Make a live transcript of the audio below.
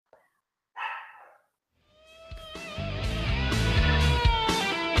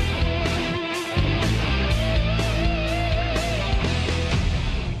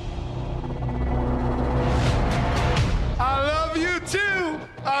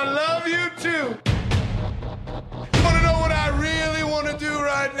I love you too. You want to know what I really want to do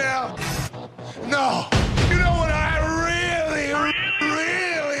right now? No. You know what I really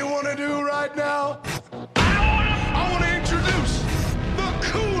want to do right now? I want to introduce the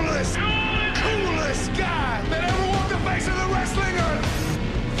coolest guy that ever walked the face of the wrestling earth.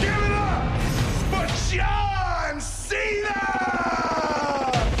 Give it up for John Cena!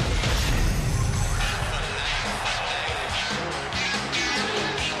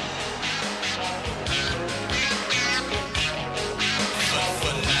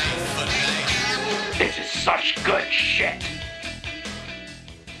 This is such good shit.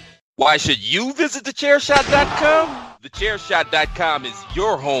 Why should you visit thechairshot.com? Thechairshot.com is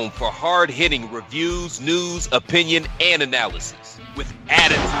your home for hard-hitting reviews, news, opinion, and analysis with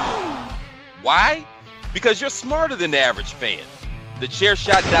attitude. Why? Because you're smarter than the average fan.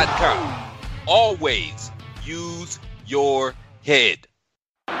 Thechairshot.com. Always use your head.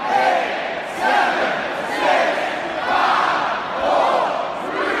 8, 7, 6, 5,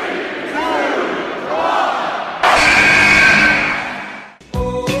 4, 3, 2, 1.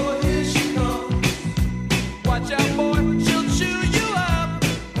 Oh, here she comes. Watch out, boy, she'll chew you up.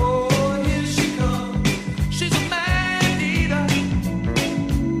 Oh, here she comes. She's a man eater.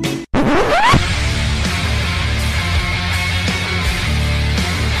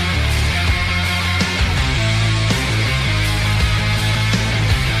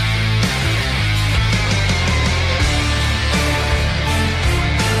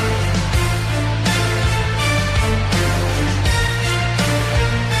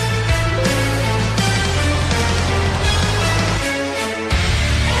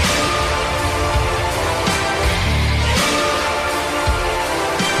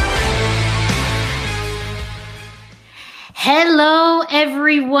 Hello,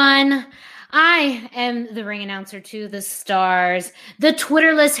 everyone. I am the ring announcer to the stars, the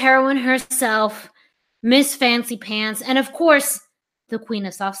Twitterless heroine herself, Miss Fancy Pants, and of course, the Queen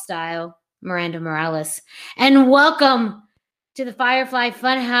of Soft Style, Miranda Morales. And welcome to the Firefly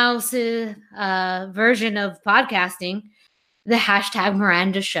Funhouse version of podcasting, the hashtag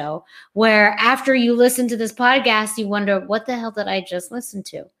Miranda Show, where after you listen to this podcast, you wonder, what the hell did I just listen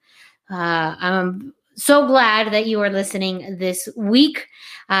to? I'm so glad that you are listening this week.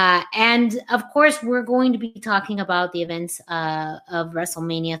 And of course, we're going to be talking about the events of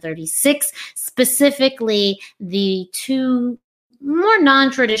WrestleMania 36, specifically the two more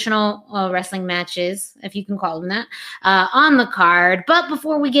non-traditional wrestling matches, if you can call them that, on the card. But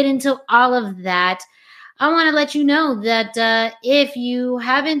before we get into all of that, I want to let you know that if you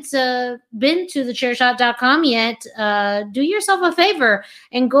haven't been to thechairshot.com yet, do yourself a favor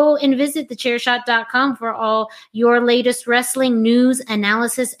and go and visit thechairshot.com for all your latest wrestling news,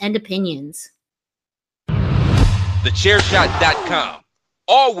 analysis, and opinions. Thechairshot.com.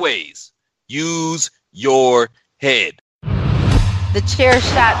 Always use your head.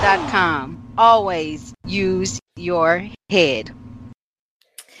 Thechairshot.com. Always use your head.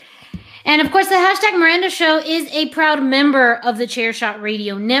 And of course, the hashtag Miranda Show is a proud member of the Chairshot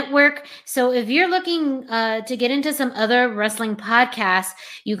Radio Network. So if you're looking to get into some other wrestling podcasts,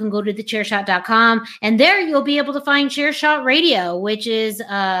 you can go to thechairshot.com, and there you'll be able to find Chairshot Radio, which is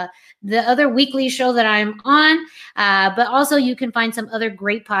the other weekly show that I'm on. But also you can find some other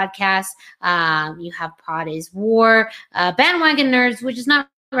great podcasts. You have Pod is War, Bandwagon Nerds, which is not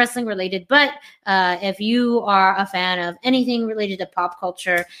wrestling related, but if you are a fan of anything related to pop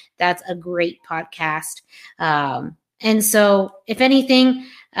culture, that's a great podcast. And so if anything,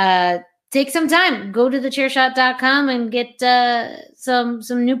 take some time, go to thechairshot.com and get some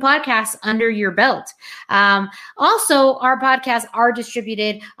new podcasts under your belt. Also, our podcasts are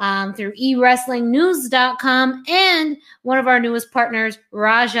distributed through eWrestlingNews.com and one of our newest partners,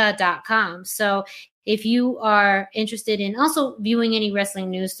 Raja.com. So if you are interested in also viewing any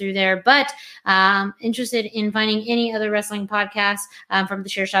wrestling news through there, but interested in finding any other wrestling podcasts from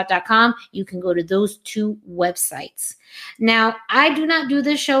thechairshot.com, you can go to those two websites. Now, I do not do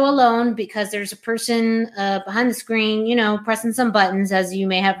this show alone because there's a person behind the screen, pressing some buttons, as you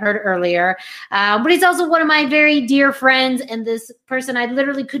may have heard earlier. But he's also one of my very dear friends, and this person I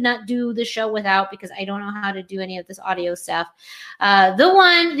literally could not do the show without because I don't know how to do any of this audio stuff. The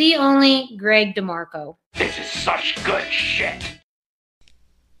one, the only, Greg DeMarco. This is such good shit.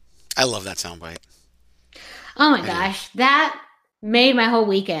 I love that soundbite. Oh my gosh, that made my whole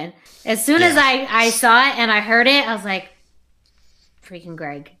weekend. As soon as I saw it and I heard it, I was like, freaking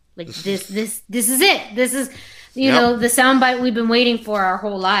Greg. Like this is it. This is know, the soundbite we've been waiting for our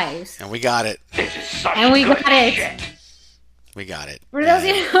whole lives. And we got it. This is such and we good got it. Shit. We got it. For those of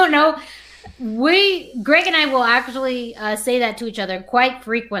you who don't know, Greg and I will actually say that to each other quite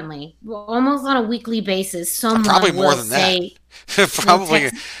frequently, almost on a weekly basis. Someone Probably more will than say, that. Probably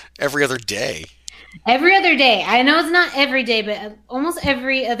every other day. Every other day. I know it's not every day, but almost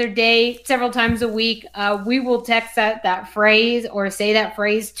every other day, several times a week, we will text that phrase or say that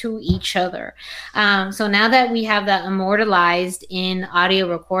phrase to each other. So now that we have that immortalized in audio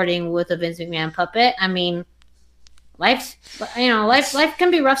recording with a Vince McMahon puppet, I mean, life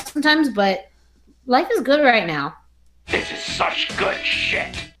can be rough sometimes, but life is good right now. This is such good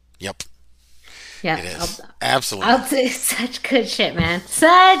shit. Yep. Yeah, it is. Absolutely. I'll say such good shit, man.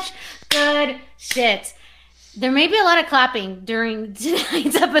 Such good shit. There may be a lot of clapping during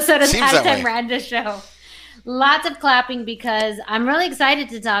tonight's episode of the Hashtag Miranda Show. Lots of clapping because I'm really excited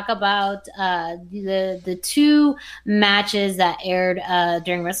to talk about the two matches that aired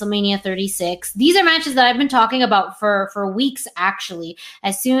during WrestleMania 36. These are matches that I've been talking about for weeks, actually.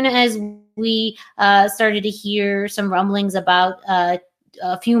 As soon as we started to hear some rumblings about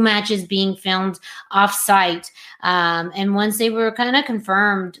a few matches being filmed off-site. And once they were kind of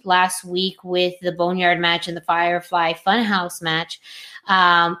confirmed last week with the Boneyard match and the Firefly Funhouse match,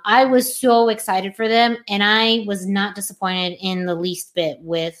 I was so excited for them, and I was not disappointed in the least bit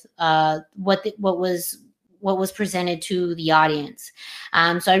with what was presented to the audience.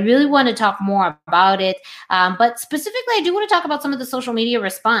 So I really want to talk more about it. But specifically, I do want to talk about some of the social media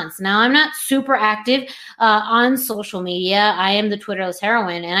response. Now, I'm not super active on social media. I am the Twitterless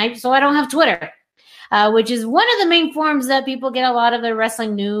heroine, and so I don't have Twitter, which is one of the main forums that people get a lot of their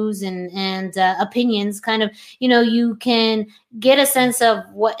wrestling news and opinions. Kind of, you can get a sense of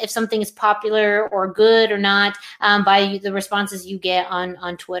what if something is popular or good or not by the responses you get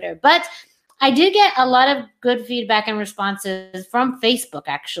on Twitter. But I did get a lot of good feedback and responses from Facebook,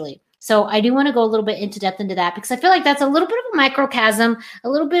 actually. So I do want to go a little bit into depth into that because I feel like that's a little bit of a microcosm, a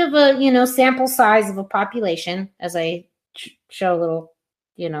little bit of a, sample size of a population as I show little,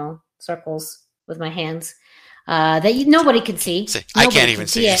 circles with my hands that nobody can see. I can't even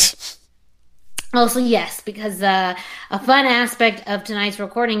see it. Also, yes, because a fun aspect of tonight's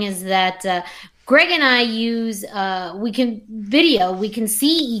recording is that Greg and I use, we can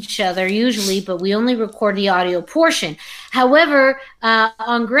see each other usually, but we only record the audio portion. However,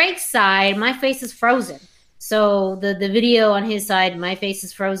 on Greg's side, my face is frozen. So the video on his side, my face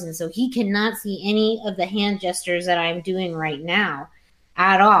is frozen. So he cannot see any of the hand gestures that I'm doing right now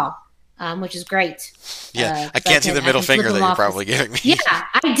at all, which is great. Yeah, I can't see the middle finger that you're probably giving me. Yeah,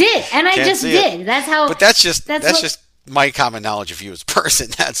 I did. And I just did. That's how. But that's just my common knowledge of you as a person.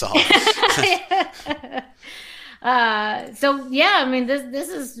 That's all. So yeah, I mean this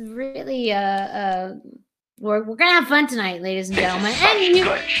is really we're gonna have fun tonight, ladies and gentlemen. And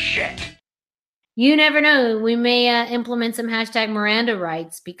good shit. You never know, we may implement some hashtag Miranda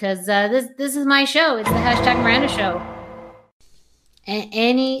rights because this is my show. It's the hashtag Miranda Show.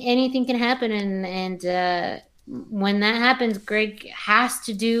 Anything can happen, and when that happens, Greg has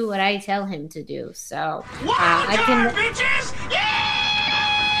to do what I tell him to do. So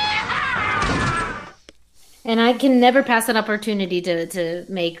And I can never pass an opportunity to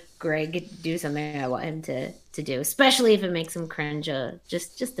make Greg do something I want him to do, especially if it makes him cringe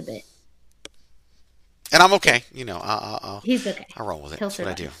just a bit. And I'm okay. He's okay. I'll roll with it. That's what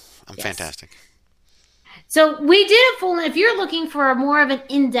I do. I'm fantastic. So we did a full, if you're looking for more of an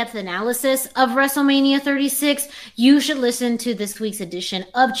in-depth analysis of WrestleMania 36, you should listen to this week's edition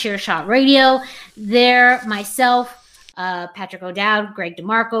of Chairshot Radio. There, myself, Patrick O'Dowd, Greg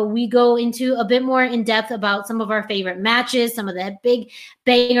DeMarco, we go into a bit more in depth about some of our favorite matches, some of the big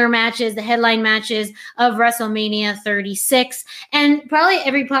banger matches, the headline matches of WrestleMania 36. And probably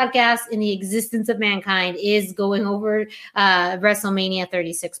every podcast in the existence of mankind is going over WrestleMania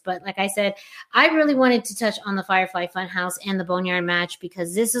 36. But like I said, I really wanted to touch on the Firefly Funhouse and the Boneyard match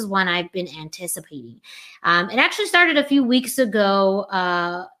because this is one I've been anticipating. It actually started a few weeks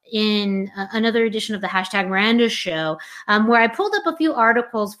ago in another edition of the hashtag Miranda Show, where I pulled up a few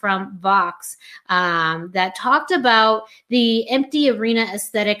articles from Vox that talked about the empty arena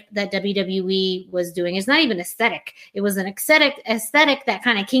aesthetic that WWE was doing. It's not even aesthetic. It was an aesthetic that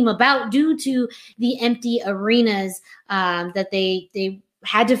kind of came about due to the empty arenas that they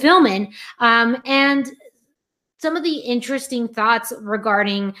had to film in. And some of the interesting thoughts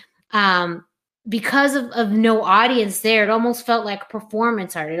regarding because of no audience there, it almost felt like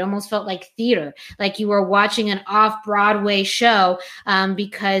performance art. It almost felt like theater, like you were watching an off-Broadway show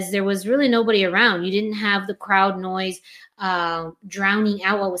because there was really nobody around. You didn't have the crowd noise drowning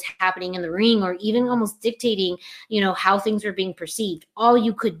out what was happening in the ring, or even almost dictating, how things were being perceived. All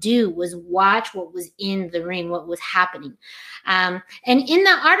you could do was watch what was in the ring, what was happening. And in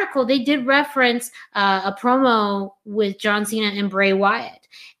that article, they did reference a promo with John Cena and Bray Wyatt,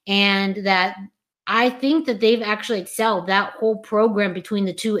 and that I think that they've actually excelled. That whole program between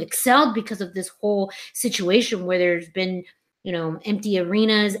the two excelled because of this whole situation where there's been, empty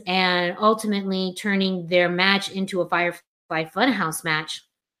arenas and ultimately turning their match into a Firefly Funhouse match.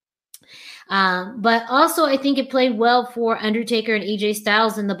 But also, I think it played well for Undertaker and AJ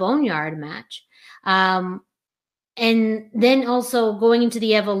Styles in the Boneyard match. And then also going into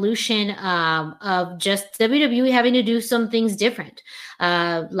the evolution of just WWE having to do some things different.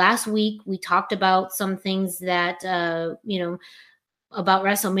 Last week, we talked about some things that, about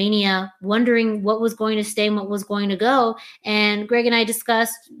WrestleMania, wondering what was going to stay and what was going to go. And Greg and I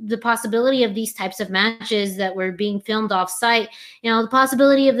discussed the possibility of these types of matches that were being filmed off site, the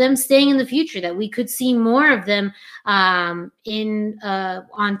possibility of them staying in the future, that we could see more of them on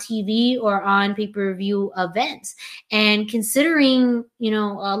TV or on pay-per-view events. And considering,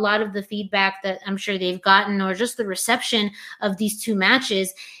 a lot of the feedback that I'm sure they've gotten, or just the reception of these two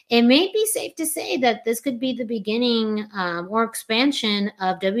matches, it may be safe to say that this could be the beginning or expansion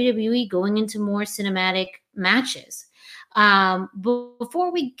of WWE going into more cinematic matches.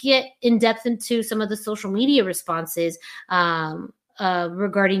 Before we get in depth into some of the social media responses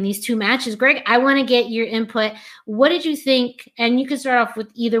regarding these two matches, Greg, I want to get your input. What did you think? And you can start off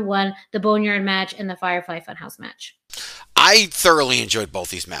with either one, the Boneyard match and the Firefly Funhouse match. I thoroughly enjoyed both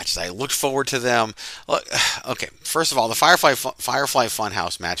these matches. I looked forward to them. Okay, first of all, the Firefly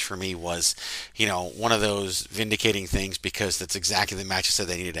Funhouse match for me was, one of those vindicating things, because that's exactly the match I said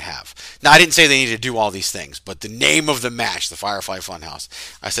they needed to have. Now, I didn't say they needed to do all these things, but the name of the match, the Firefly Funhouse,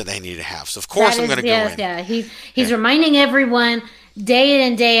 I said they needed to have. So, of course, I'm going to go in. Yeah, he's reminding everyone day in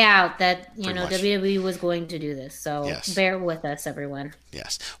and day out that WWE was going to do this. So Bear with us, everyone.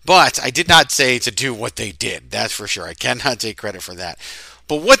 Yes, but I did not say to do what they did. That's for sure. I cannot take credit for that.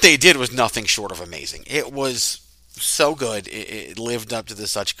 But what they did was nothing short of amazing. It was so good. It lived up to the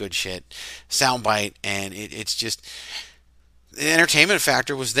such good shit soundbite, and it's just, the entertainment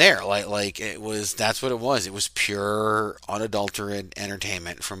factor was there. Like it was. That's what it was. It was pure, unadulterated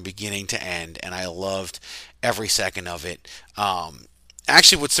entertainment from beginning to end, and I loved every second of it.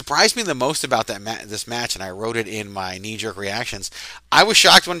 Actually, what surprised me the most about this match, and I wrote it in my knee-jerk reactions, I was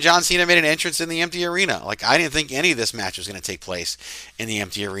shocked when John Cena made an entrance in the empty arena. Like, I didn't think any of this match was going to take place in the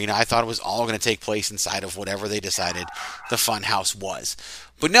empty arena. I thought it was all going to take place inside of whatever they decided the Funhouse was.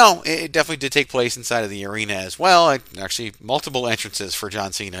 But no, it definitely did take place inside of the arena as well. Actually, multiple entrances for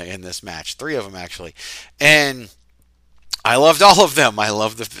John Cena in this match. 3 of them, actually. And I loved all of them. I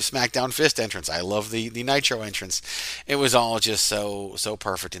loved the SmackDown Fist entrance. I loved the Nitro entrance. It was all just so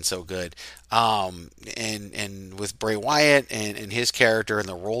perfect and so good. And with Bray Wyatt and his character and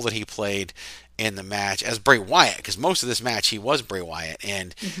the role that he played in the match as Bray Wyatt, because most of this match he was Bray Wyatt,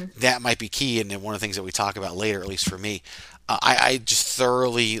 and that might be key, and one of the things that we talk about later, at least for me. I just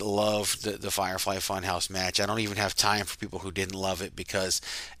thoroughly loved the Firefly Funhouse match. I don't even have time for people who didn't love it, because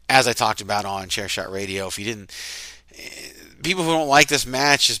as I talked about on Chairshot Radio, people who don't like this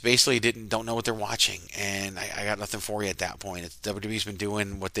match just basically don't know what they're watching, and I got nothing for you at that point. WWE's been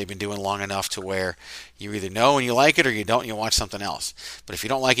doing what they've been doing long enough to where you either know and you like it, or you don't and you watch something else. But if you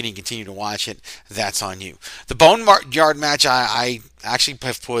don't like it and you continue to watch it, that's on you. The Boneyard match, I actually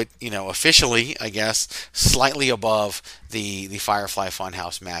have put, officially, I guess, slightly above the Firefly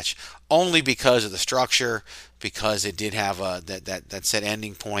Funhouse match, only because of the structure, because it did have that set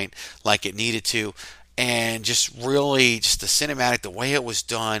ending point like it needed to. And just really, just the cinematic, the way it was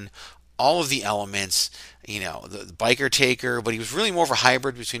done, all of the elements, the Biker Taker, but he was really more of a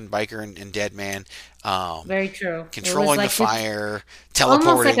hybrid between Biker and Deadman. Very true. Controlling the fire, teleporting.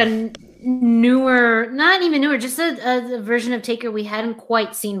 Almost like a newer, not even newer, just a version of Taker we hadn't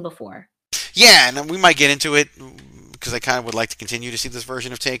quite seen before. Yeah, and we might get into it, because I kind of would like to continue to see this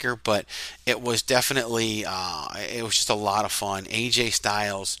version of Taker, but it was definitely, it was just a lot of fun. AJ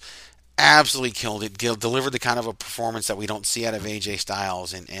Styles absolutely killed it, delivered the kind of a performance that we don't see out of AJ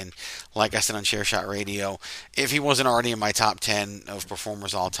Styles, and like I said on Chairshot Radio, if he wasn't already in my top 10 of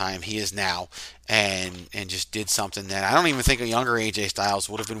performers all time, he is now, and just did something that I don't even think a younger AJ Styles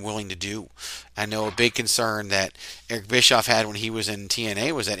would have been willing to do. I know a big concern that Eric Bischoff had when he was in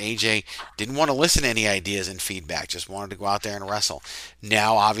TNA was that AJ didn't want to listen to any ideas and feedback, just wanted to go out there and wrestle.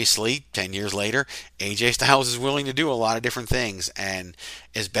 Now, obviously, 10 years later, AJ Styles is willing to do a lot of different things, and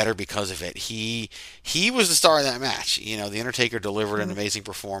is better because of it. He was the star of that match. You know, The Undertaker delivered an amazing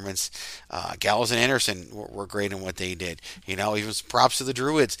performance. Gallows and Anderson were great in what they did. You know, even props to the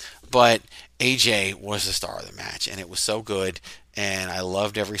Druids. But AJ was the star of the match, and it was so good. And I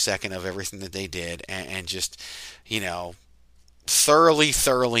loved every second of everything that they did, and just, you know,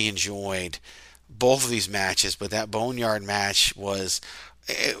 thoroughly enjoyed both of these matches. But that Boneyard match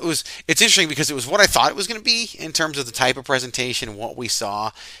it's interesting because it was what I thought it was going to be in terms of the type of presentation and what we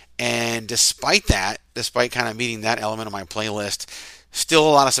saw. And despite kind of meeting that element of my playlist, still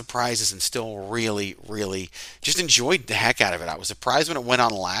a lot of surprises and still really just enjoyed the heck out of it. I was surprised when it went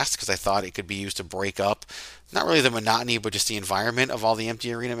on last because I thought it could be used to break up, not really the monotony, but just the environment of all the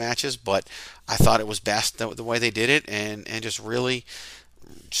empty arena matches. But I thought it was best the way they did it, and just really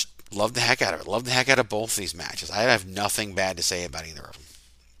just loved the heck out of it. Loved the heck out of both these matches. I have nothing bad to say about either of them.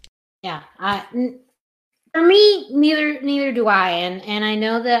 Yeah, for me, neither do I. And I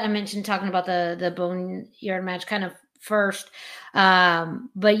know that I mentioned talking about the Boneyard match kind of first,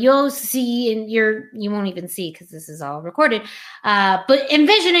 but you'll see, and you won't even see because this is all recorded. But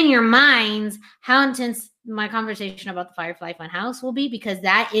envision in your minds how intense my conversation about the Firefly Funhouse will be, because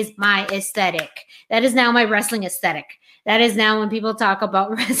that is my aesthetic. That is now my wrestling aesthetic. That is now when people talk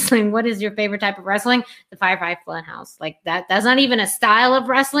about wrestling, what is your favorite type of wrestling? The Firefly Funhouse. Like that's not even a style of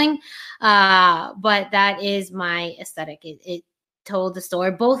wrestling, but that is my aesthetic. It told the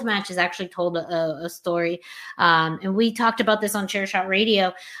story. Both matches actually told a story. And we talked about this on Chairshot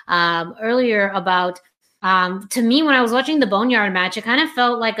Radio earlier about, to me, when I was watching the Boneyard match, it kind of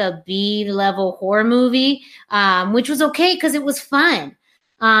felt like a B-level horror movie, which was okay because it was fun.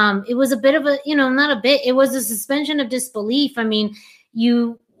 It was a bit of a, not a bit, it was a suspension of disbelief. I mean,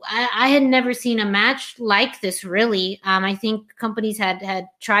 I had never seen a match like this, really. I think companies had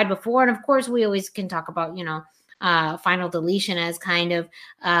tried before. And of course, we always can talk about, Final Deletion as kind of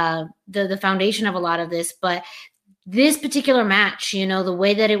the foundation of a lot of this. But this particular match, the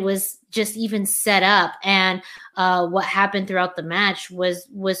way that it was just even set up and what happened throughout the match was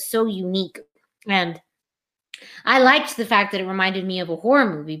so unique. And I liked the fact that it reminded me of a horror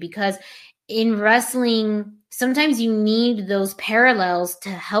movie, because in wrestling, sometimes you need those parallels to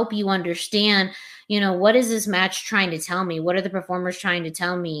help you understand, what is this match trying to tell me? What are the performers trying to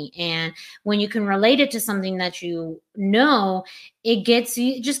tell me? And when you can relate it to something that it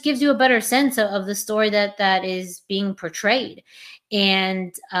just gives you a better sense of the story that is being portrayed.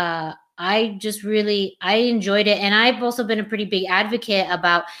 And I enjoyed it. And I've also been a pretty big advocate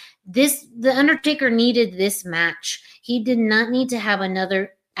about this. The Undertaker needed this match. He did not need to have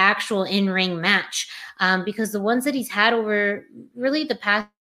another actual in-ring match, because the ones that he's had over really the past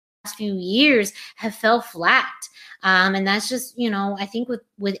few years have fell flat. And that's just, I think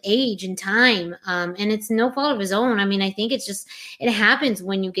with age and time, and it's no fault of his own. I mean, I think it happens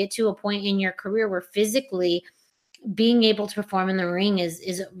when you get to a point in your career where physically being able to perform in the ring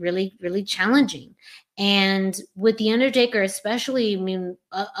is really, really challenging. And with The Undertaker especially, I mean,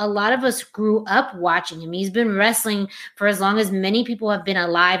 a lot of us grew up watching him. He's been wrestling for as long as many people have been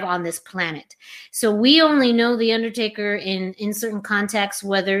alive on this planet. So we only know The Undertaker in certain contexts,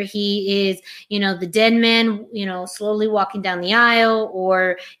 whether he is, the dead man, slowly walking down the aisle,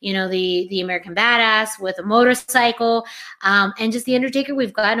 or, the American Badass with a motorcycle. And just The Undertaker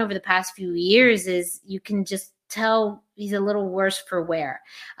we've gotten over the past few years is, you can just tell he's a little worse for wear.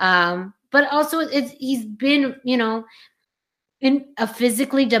 But also he's been, in a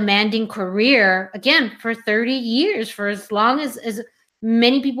physically demanding career, again, for 30 years, for as long as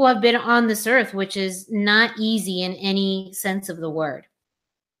many people have been on this earth, which is not easy in any sense of the word.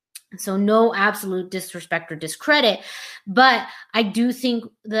 So no absolute disrespect or discredit, but I do think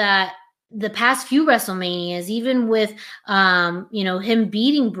that the past few WrestleManias, even with, him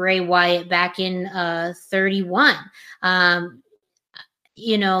beating Bray Wyatt back in 31,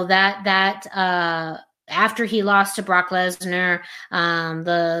 after he lost to Brock Lesnar,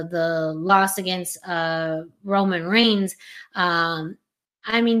 the loss against Roman Reigns,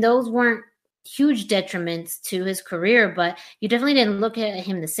 those weren't huge detriments to his career, but you definitely didn't look at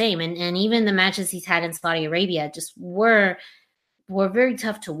him the same. And even the matches he's had in Saudi Arabia just were very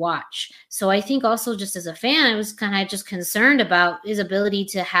tough to watch. So I think also, just as a fan, I was kind of just concerned about his ability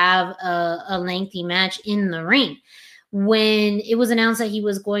to have a lengthy match in the ring. When it was announced that he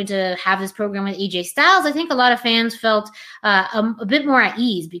was going to have this program with AJ Styles, I think a lot of fans felt a bit more at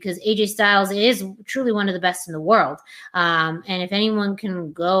ease, because AJ Styles is truly one of the best in the world. And if anyone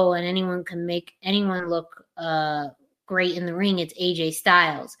can go and anyone can make anyone look great in the ring, it's AJ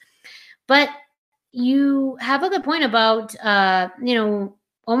Styles. But you have a good point about,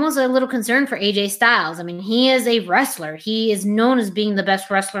 almost a little concerned for AJ Styles. I mean, he is a wrestler. He is known as being the best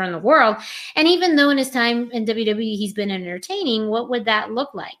wrestler in the world. And even though in his time in WWE he's been entertaining, what would that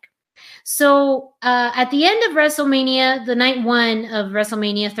look like? So at the end of WrestleMania, the night one of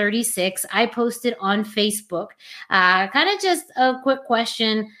WrestleMania 36, I posted on Facebook kind of just a quick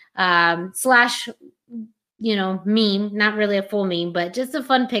question slash, meme, not really a full meme, but just a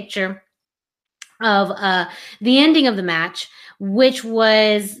fun picture of the ending of the match, which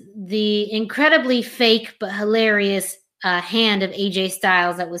was the incredibly fake but hilarious hand of AJ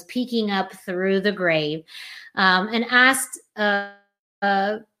Styles that was peeking up through the grave, and asked, on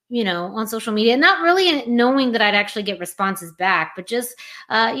social media, not really knowing that I'd actually get responses back, but just,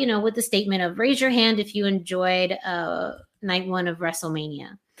 with the statement of raise your hand if you enjoyed night one of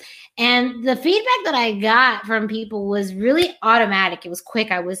WrestleMania. And the feedback that I got from people was really automatic. It was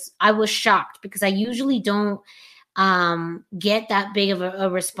quick. I was shocked because I usually don't get that big of a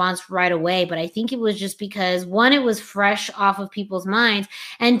response right away. But I think it was just because, one, it was fresh off of people's minds,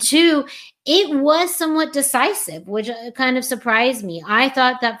 and two, it was somewhat decisive, which kind of surprised me. I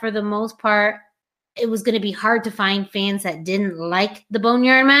thought that for the most part, it was going to be hard to find fans that didn't like the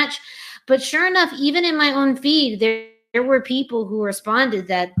Boneyard match. But sure enough, even in my own feed, there were people who responded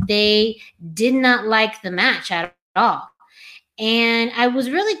that they did not like the match at all. And I was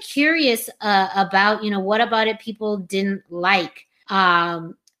really curious about, what about it people didn't like.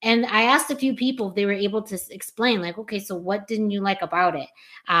 And I asked a few people if they were able to explain, like, okay, so what didn't you like about it?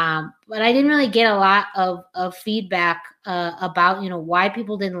 But I didn't really get a lot of feedback about, why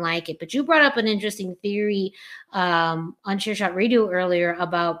people didn't like it. But you brought up an interesting theory on Chairshot Radio earlier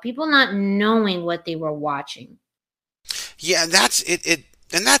about people not knowing what they were watching. Yeah, that's it.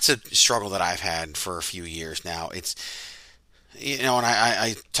 And that's a struggle that I've had for a few years now. It's, and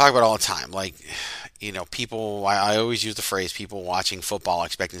I talk about it all the time. Like, people, I always use the phrase, people watching football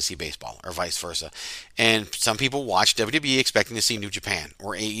expecting to see baseball, or vice versa. And some people watch WWE expecting to see New Japan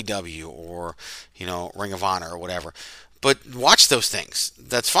or AEW or, Ring of Honor or whatever. But watch those things.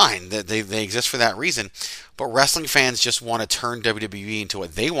 That's fine. They exist for that reason. But wrestling fans just want to turn WWE into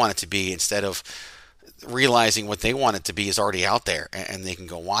what they want it to be, instead of realizing what they want it to be is already out there and they can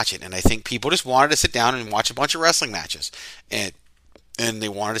go watch it. And I think people just wanted to sit down and watch a bunch of wrestling matches, and they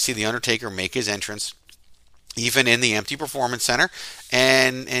wanted to see The Undertaker make his entrance, even in the empty Performance Center,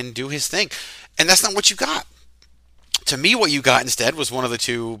 and do his thing. And that's not what you got. To me, what you got instead was one of the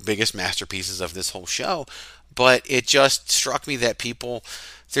two biggest masterpieces of this whole show. But it just struck me that people,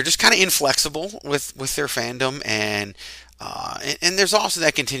 they're just kind of inflexible with their fandom, and there's also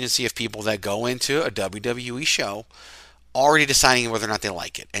that contingency of people that go into a WWE show already deciding whether or not they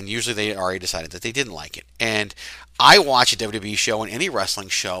like it. And usually they already decided that they didn't like it. And I watch a WWE show and any wrestling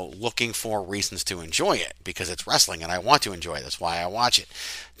show looking for reasons to enjoy it, because it's wrestling and I want to enjoy it. That's why I watch it.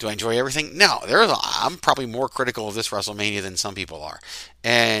 Do I enjoy everything? No. I'm probably more critical of this WrestleMania than some people are.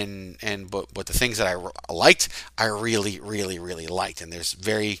 But the things that I liked, I really, really, really liked. And there's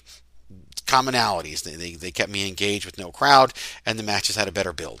very commonalities. They kept me engaged with no crowd, and the matches had a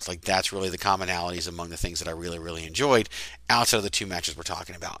better build. Like, that's really the commonalities among the things that I really, really enjoyed outside of the two matches we're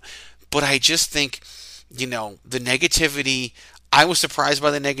talking about. But I just think, the negativity, I was surprised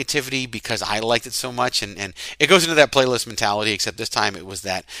by the negativity because I liked it so much, and it goes into that playlist mentality, except this time it was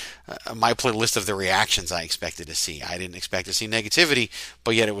that my playlist of the reactions I expected to see. I didn't expect to see negativity,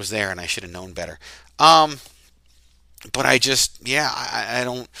 but yet it was there, and I should have known better. But I just, I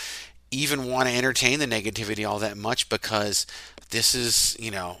don't even want to entertain the negativity all that much, because this is,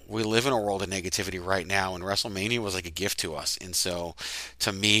 we live in a world of negativity right now, and WrestleMania was like a gift to us. And so,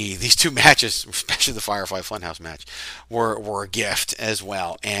 to me, these two matches, especially the Firefly Funhouse match, were a gift as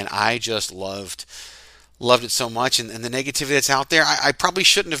well. And I just loved it so much. And the negativity that's out there, I probably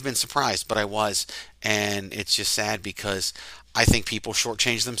shouldn't have been surprised, but I was. And it's just sad, because I think people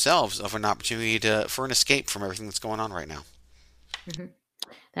shortchange themselves of an opportunity for an escape from everything that's going on right now. Mm-hmm.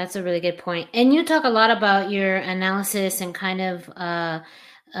 That's a really good point. And you talk a lot about your analysis and kind of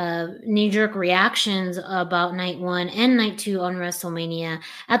knee-jerk reactions about night one and night two on WrestleMania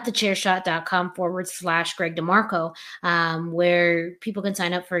at thechairshot.com/Greg DeMarco, where people can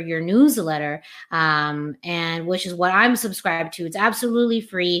sign up for your newsletter, and which is what I'm subscribed to. It's absolutely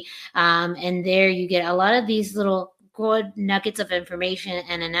free. And there you get a lot of these little good nuggets of information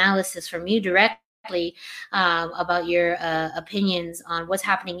and analysis from you directly about your opinions on what's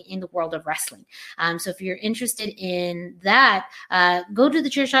happening in the world of wrestling. So if you're interested in that, go to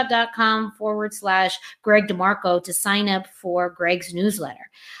thechairshot.com/Greg DeMarco to sign up for Greg's newsletter.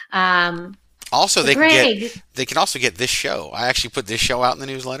 Also, they can also get this show. I actually put this show out in the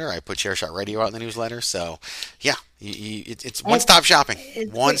newsletter. I put Chairshot Radio out in the newsletter. So, yeah, It's one-stop shopping.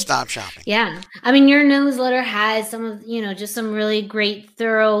 it's One-stop shopping. Yeah. I mean, your newsletter has some of, just some really great,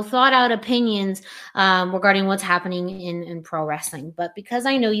 thorough, thought out opinions regarding what's happening in pro wrestling. But because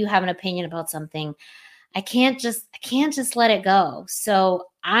I know you have an opinion about something, I can't just let it go. So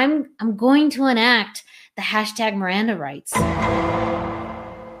I'm going to enact the hashtag Miranda rights.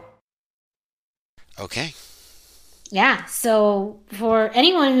 Okay. Yeah, so for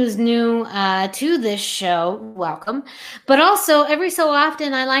anyone who's new to this show, welcome. But also, every so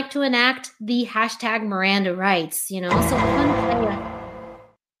often, I like to enact the hashtag Miranda rights. So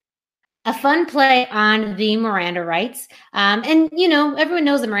a fun play on the Miranda rights. And everyone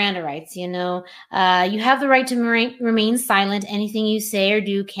knows the Miranda rights. You have the right to remain silent. Anything you say or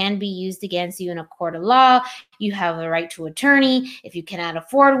do can be used against you in a court of law. You have the right to attorney. If you cannot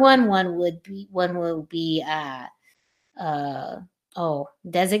afford one will be not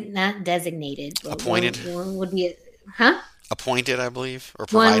designated. Appointed. One would be, Appointed, I believe, or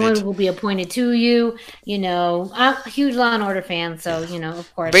provided. One will be appointed to you. I'm a huge Law and Order fan, so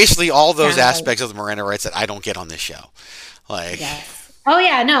of course. Basically, all those aspects of the Miranda rights that I don't get on this show, Yes. Oh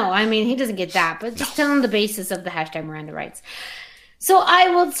yeah, no, I mean he doesn't get that, but just tell him the basis of the hashtag Miranda rights. So I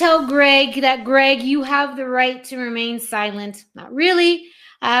will tell Greg that you have the right to remain silent. Not really.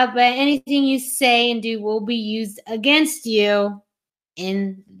 But anything you say and do will be used against you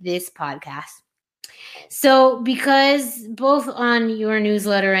in this podcast. So because both on your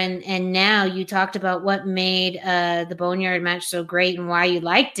newsletter and now you talked about what made the Boneyard match so great and why you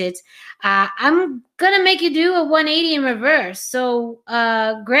liked it, I'm going to make you do a 180 in reverse. So,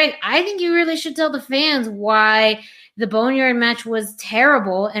 Greg, I think you really should tell the fans why the Boneyard match was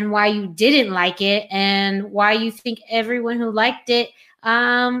terrible and why you didn't like it and why you think everyone who liked it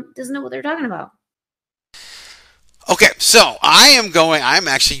doesn't know what they're talking about. Okay, so I'm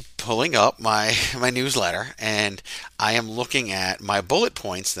actually pulling up my newsletter, and I am looking at my bullet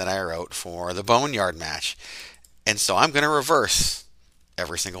points that I wrote for the Boneyard match. And so I'm going to reverse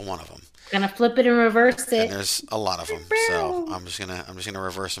every single one of them. Gonna flip it and reverse it. And there's a lot of them, so I'm just gonna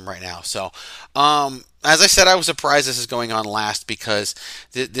reverse them right now. So, as I said, I was surprised this is going on last because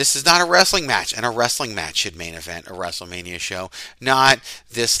this is not a wrestling match, and a wrestling match should main event a WrestleMania show, not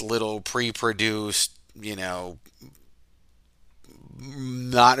this little pre-produced,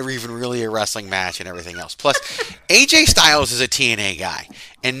 not even really a wrestling match and everything else. Plus, AJ Styles is a TNA guy.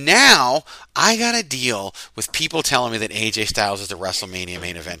 And now I got to deal with people telling me that AJ Styles is the WrestleMania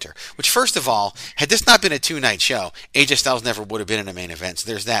main eventer. Which, first of all, had this not been a 2-night show, AJ Styles never would have been in a main event. So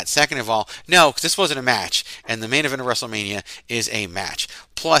there's that. Second of all, no, because this wasn't a match. And the main event of WrestleMania is a match.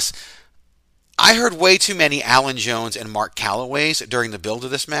 Plus, I heard way too many Alan Jones and Mark Calaway's during the build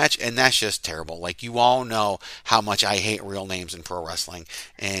of this match, and that's just terrible. Like, you all know how much I hate real names in pro wrestling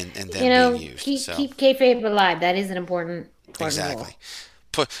and them being used. Keep kayfabe alive. That is an important exactly.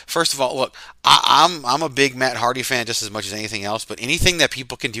 role. First of all, look, I'm a big Matt Hardy fan just as much as anything else, but anything that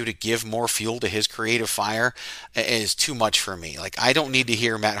people can do to give more fuel to his creative fire is too much for me. Like, I don't need to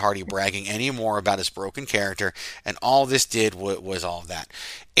hear Matt Hardy bragging anymore about his broken character, and all this did was all of that.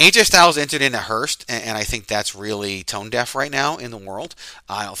 AJ Styles entered into Hearst, and I think that's really tone deaf right now in the world.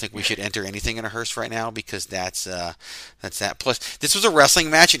 I don't think we should enter anything in a Hearst right now because that's that. Plus, this was a wrestling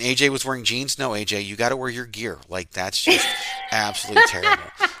match, and AJ was wearing jeans. No, AJ, you got to wear your gear. Like, that's just absolutely terrible.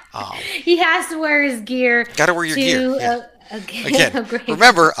 He has to wear his gear. Got to wear your gear. Yeah. Again,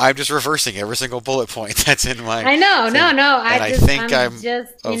 remember, I'm just reversing every single bullet point that's in my. I know, thing, no. I think I'm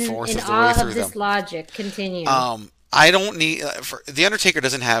just a fourth in of the way through of this them. Logic. Continue. I don't need The Undertaker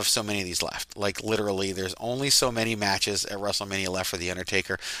doesn't have so many of these left. Like, literally, there's only so many matches at WrestleMania left for The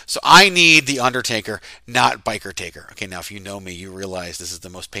Undertaker. So I need The Undertaker, not Biker Taker. Okay, now if you know me, you realize this is the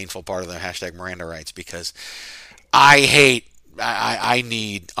most painful part of the hashtag Miranda rights because I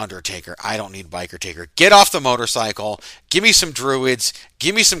need Undertaker. I don't need Biker Taker. Get off the motorcycle. Give me some druids.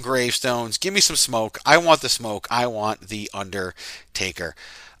 Give me some gravestones. Give me some smoke. I want the smoke. I want the Undertaker.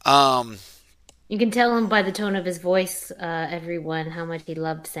 You can tell him by the tone of his voice, everyone, how much he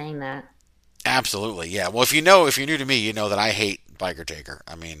loved saying that. Absolutely, yeah. Well, if you're new to me, you know that I hate Biker Taker.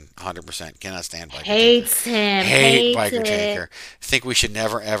 I mean, 100% cannot stand Biker Taker. Hates him. Hate Biker Taker. Think we should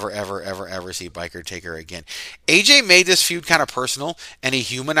never, ever, ever, ever, ever see Biker Taker again. AJ made this feud kind of personal, and he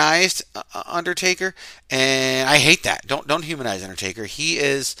humanized Undertaker, and I hate that. Don't humanize Undertaker. He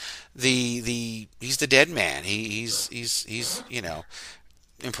is he's the dead man. He's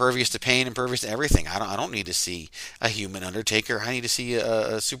impervious to pain, impervious to everything. I don't need to see a human Undertaker. I need to see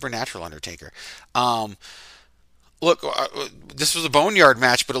a supernatural Undertaker. Look, this was a Boneyard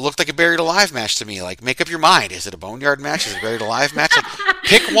match, but it looked like a Buried Alive match to me. Like, make up your mind. Is it a Boneyard match? Is it a Buried Alive match? Like,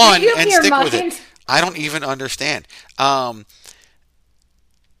 pick one and stick with it. I don't even understand.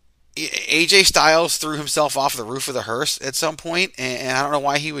 AJ Styles threw himself off the roof of the hearse at some point, and I don't know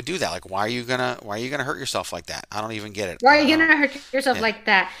why he would do that. Like, why are you gonna hurt yourself like that? I don't even get it. Why are you gonna hurt yourself like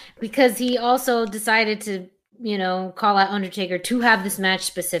that? Because he also decided to, call out Undertaker to have this match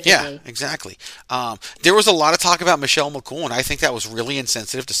specifically. Yeah, exactly. There was a lot of talk about Michelle McCool, and I think that was really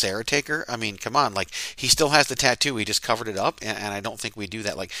insensitive to Sarah Taker. I mean, come on, like, he still has the tattoo. He just covered it up, and I don't think we do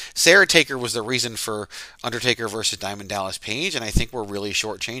that. Like, Sarah Taker was the reason for Undertaker versus Diamond Dallas Page, and I think we're really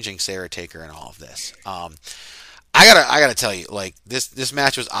shortchanging Sarah Taker in all of this. I gotta tell you, like, this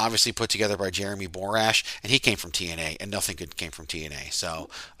match was obviously put together by Jeremy Borash, and he came from TNA, and nothing good came from TNA, so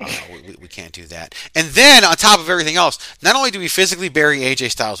we can't do that. And then, on top of everything else, not only do we physically bury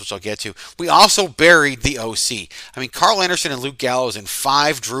AJ Styles, which I'll get to, we also buried the OC. I mean, Carl Anderson and Luke Gallows and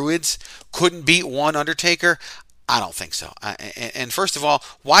 5 Druids couldn't beat one Undertaker. I don't think so. And first of all,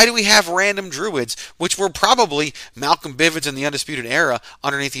 why do we have random Druids, which were probably Malcolm Bivens in the Undisputed Era,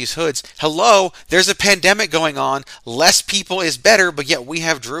 underneath these hoods? Hello, there's a pandemic going on. Less people is better, but yet we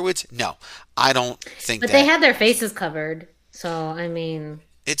have Druids? No, I don't think but that. They had their faces covered, so, I mean...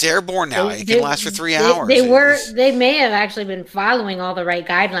 It's airborne now. It can last for 3 hours. They may have actually been following all the right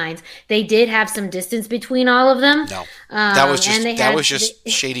guidelines. They did have some distance between all of them. No, that was just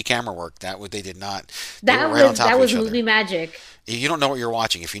shady camera work. They did not. That was movie magic. You don't know what you're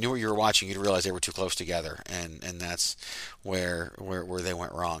watching. If you knew what you were watching, you'd realize they were too close together, and that's where they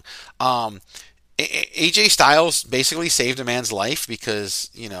went wrong. AJ Styles basically saved a man's life because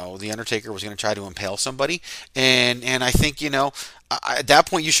the Undertaker was going to try to impale somebody, and I think at that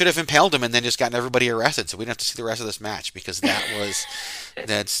point you should have impaled him and then just gotten everybody arrested, so we don't have to see the rest of this match because that's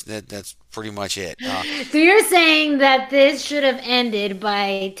pretty much it. So you're saying that this should have ended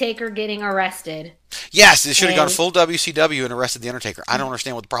by Taker getting arrested? Yes, it should have gone full WCW and arrested the Undertaker. I don't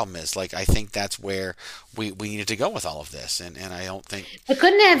understand what the problem is. Like, I think that's where we needed to go with all of this, and I don't think. But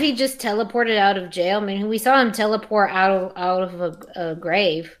couldn't have he just teleported out of jail? I mean, we saw him teleport out of a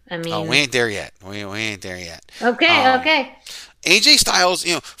grave. I mean, we ain't there yet. We ain't there yet. Okay. AJ Styles,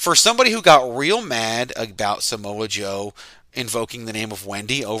 for somebody who got real mad about Samoa Joe invoking the name of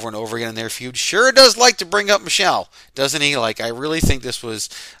Wendy over and over again in their feud, sure does like to bring up Michelle, doesn't he? Like, I really think this was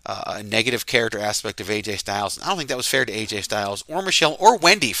a negative character aspect of AJ Styles, and I don't think that was fair to AJ Styles or Michelle or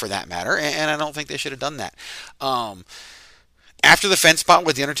Wendy for that matter, and I don't think they should have done that. After the fence spot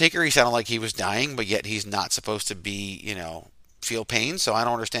with The Undertaker, he sounded like he was dying, but yet he's not supposed to be, feel pain, so I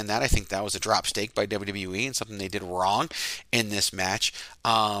don't understand that. I think that was a drop stake by WWE and something they did wrong in this match.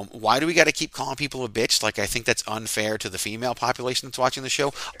 Why do we got to keep calling people a bitch? Like, I think that's unfair to the female population that's watching the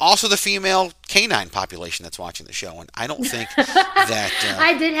show. Also, the female canine population that's watching the show, and I don't think that...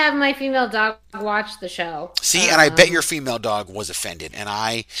 I did have my female dog watch the show. See, and I bet your female dog was offended, and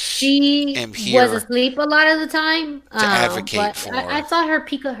She am here was asleep a lot of the time. To advocate for... I saw her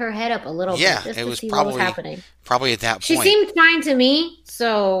peek her head up a little bit just it to was see probably, what was happening. Probably at that point. She seemed fine to me,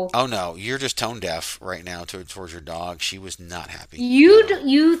 so... Oh, no, you're just tone deaf right now towards your dog. She was not happy.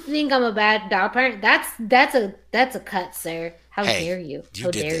 You think I'm a bad dog parent? That's a cut, sir. How dare you?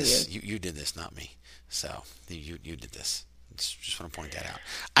 You did this. You did this, not me. So, you did this. Just want to point that out.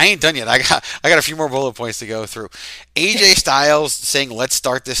 I ain't done yet. I got a few more bullet points to go through. AJ Styles saying, "Let's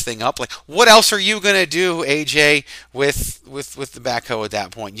start this thing up." Like, what else are you gonna do, AJ, with the backhoe at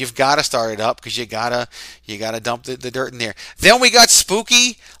that point? You've got to start it up because you gotta dump the dirt in there. Then we got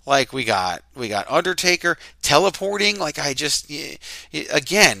Spooky. Like, we got Undertaker teleporting. Like, again.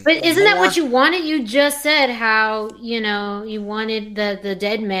 But isn't that what you wanted? You just said how you wanted the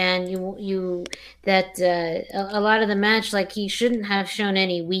dead man. A lot of the match, like, he shouldn't have shown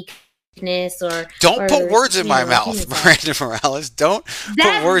any weakness or. Don't put words in my mouth, Miranda Morales. Don't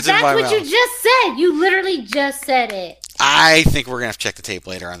put words in my mouth. That's what you just said. You literally just said it. I think we're going to have to check the tape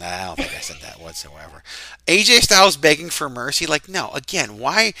later on that. I don't think I said that whatsoever. AJ Styles begging for mercy. Like, no, again,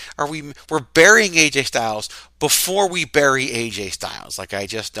 why are we're burying AJ Styles before we bury AJ Styles? Like, I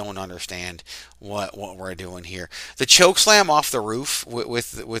just don't understand what we're doing here. The choke slam off the roof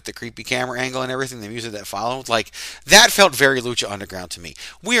with the creepy camera angle and everything, the music that followed, like, that felt very Lucha Underground to me.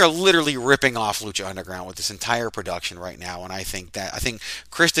 We are literally ripping off Lucha Underground with this entire production right now, and I think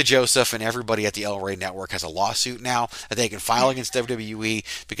Krista Joseph and everybody at the El Rey Network has a lawsuit now that they can file against WWE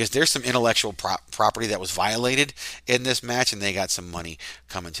because there's some intellectual property that was violated in this match, and they got some money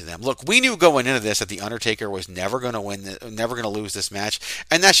coming to them. Look, we knew going into this that the Undertaker was never going to lose this match,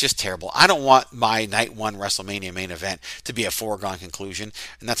 and that's just terrible. I don't want my Night 1 WrestleMania main event to be a foregone conclusion,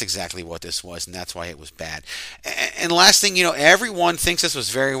 and that's exactly what this was, and that's why it was bad. And last thing, everyone thinks this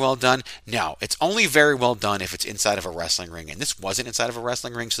was very well done. No, it's only very well done if it's inside of a wrestling ring, and this wasn't inside of a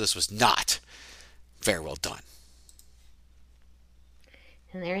wrestling ring, so this was not very well done.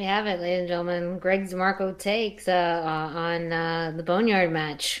 And there you have it, ladies and gentlemen. Greg DeMarco takes on the Boneyard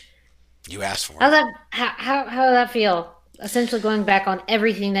match. You asked for it. How did that feel? Essentially going back on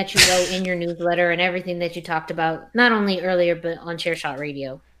everything that you wrote in your newsletter and everything that you talked about, not only earlier, but on Chairshot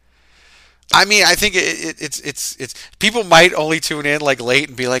Radio. I mean, I think it's people might only tune in like late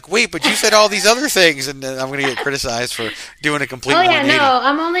and be like, wait, but you said all these other things, and then I'm going to get criticized for doing a complete 180. No,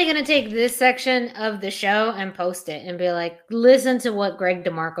 I'm only going to take this section of the show and post it and be like, listen to what Greg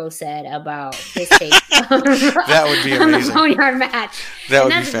DeMarco said about his take. That would be amazing. On the Boneyard match. That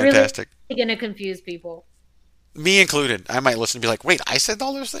would be fantastic. Really going to confuse people. Me included. I might listen and be like, wait, I said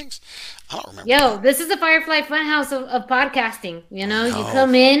all those things? I don't remember. Yo, this is the Firefly Funhouse of podcasting. You know, you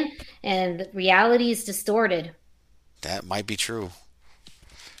come in and reality is distorted. That might be true.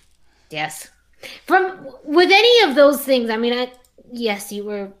 Yes. With any of those things, I mean, yes, you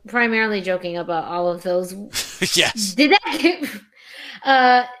were primarily joking about all of those. Yes. Did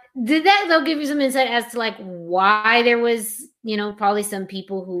that though give you some insight as to like why there was, you know, probably some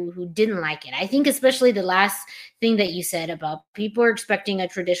people who didn't like it? I think especially the last thing that you said about people are expecting a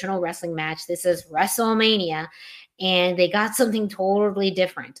traditional wrestling match. This is WrestleMania, and they got something totally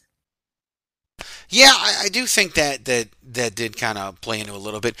different. Yeah, I do think that did kind of play into a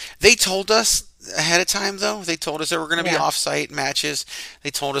little bit. They told us ahead of time, though. They told us there were going to be off-site matches.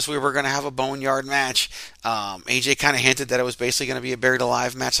 They told us we were going to have a Boneyard match. AJ kind of hinted that it was basically going to be a Buried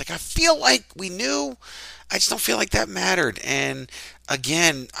Alive match. Like, I feel like we knew. I just don't feel like that mattered. And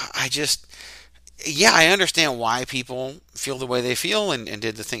again, I understand why people feel the way they feel and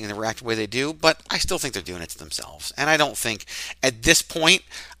did the thing and react the way they do, but I still think they're doing it to themselves. And I don't think, at this point,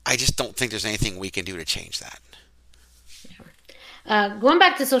 I just don't think there's anything we can do to change that. Going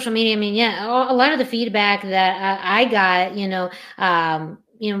back to social media, I mean, a lot of the feedback that I got,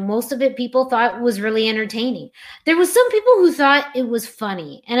 most of it people thought was really entertaining. There was some people who thought it was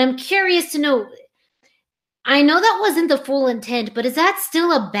funny, and I'm curious to know, I know that wasn't the full intent, but is that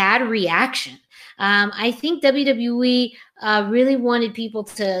still a bad reaction? I think WWE really wanted people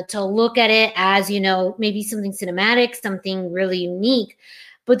to look at it as, maybe something cinematic, something really unique.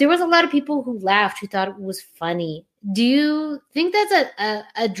 But there was a lot of people who laughed, who thought it was funny. Do you think that's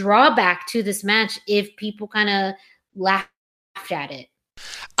a drawback to this match if people kind of laughed at it?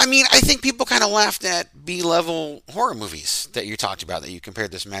 I mean, I think people kind of laughed at B-level horror movies that you talked about, that you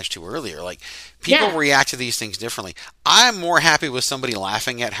compared this match to earlier. Like, people react to these things differently. I'm more happy with somebody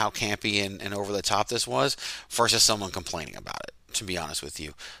laughing at how campy and over the top this was versus someone complaining about it, to be honest with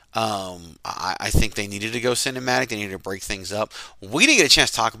you. I think they needed to go cinematic. They needed to break things up. We didn't get a chance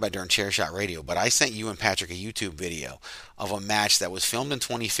to talk about it during Chairshot Radio, but I sent you and Patrick a YouTube video of a match that was filmed in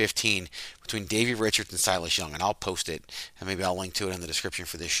 2015 between Davey Richards and Silas Young, and I'll post it, and maybe I'll link to it in the description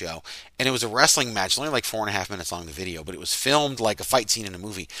for this show. And it was a wrestling match, only like 4.5 minutes long, the video, but it was filmed like a fight scene in a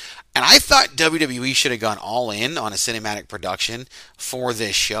movie. And I thought WWE should have gone all in on a cinematic production for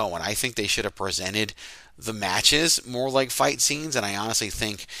this show, and I think they should have presented the matches more like fight scenes, and I honestly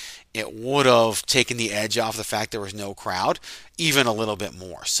think it would have taken the edge off the fact there was no crowd even a little bit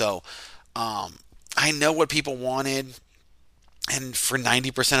more. So I know what people wanted, and for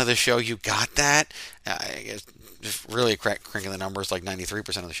 90% of the show you got that. I guess just really cranking the numbers, like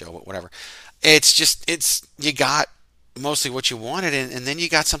 93% of the show, but whatever. You got mostly what you wanted, and then you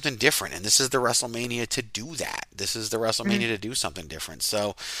got something different, and this is the WrestleMania to do that. This is the WrestleMania to do something different.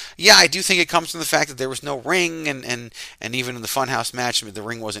 So yeah, I do think it comes from the fact that there was no ring, and even in the Funhouse match, the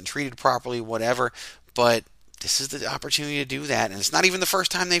ring wasn't treated properly, whatever, but this is the opportunity to do that, and it's not even the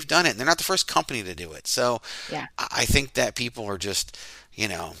first time they've done it, and they're not the first company to do it. So yeah. I think that people are just,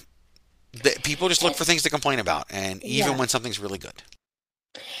 people just look for things to complain about, and even when something's really good.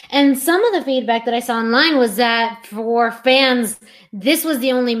 And some of the feedback that I saw online was that for fans, this was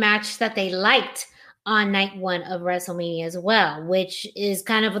the only match that they liked on night one of WrestleMania as well, which is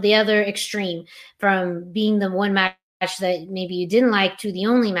kind of the other extreme from being the one match that maybe you didn't like to the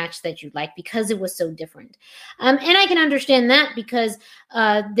only match that you liked because it was so different. And I can understand that because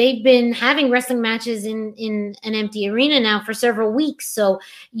they've been having wrestling matches in an empty arena now for several weeks. So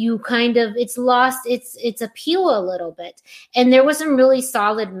you it's lost its appeal a little bit. And there was some really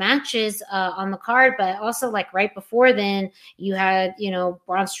solid matches on the card, but also like right before then you had,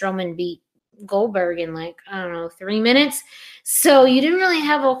 Braun Strowman beat Goldberg in 3 minutes. So you didn't really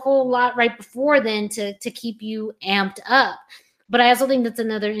have a whole lot right before then to keep you amped up. But I also think that's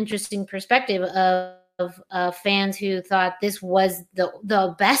another interesting perspective of fans who thought this was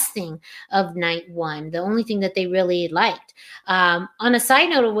the best thing of night one, the only thing that they really liked. On a side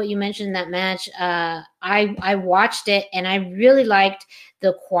note of what you mentioned in that match, I watched it and I really liked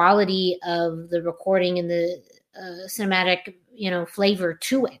the quality of the recording and the cinematic, flavor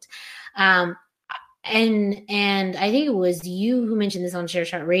to it. And I think it was you who mentioned this on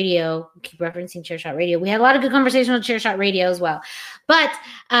Chairshot Radio. Keep referencing Chairshot Radio. We had a lot of good conversation on Chairshot Radio as well. But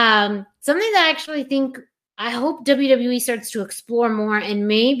something that I actually think I hope WWE starts to explore more, and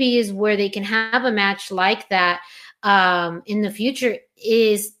maybe is where they can have a match like that in the future,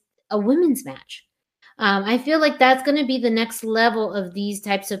 is a women's match. I feel like that's going to be the next level of these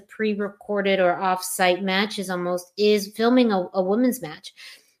types of pre-recorded or off-site matches. Almost is filming a women's match.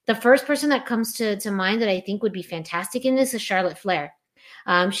 The first person that comes to mind that I think would be fantastic in this is Charlotte Flair.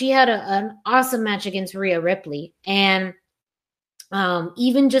 She had an awesome match against Rhea Ripley, and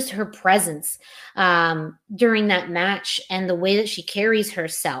even just her presence during that match and the way that she carries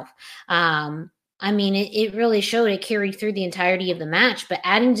herself. It really showed. It carried through the entirety of the match, but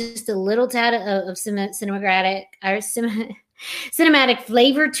adding just a little tad of cinematic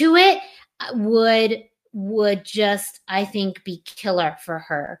flavor to it would just, I think, be killer for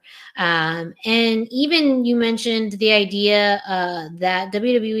her. And even you mentioned the idea that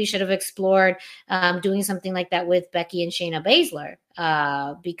WWE should have explored doing something like that with Becky and Shayna Baszler,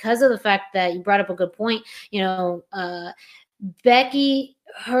 because of the fact that you brought up a good point. Becky,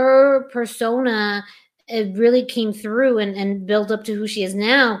 her persona, it really came through and built up to who she is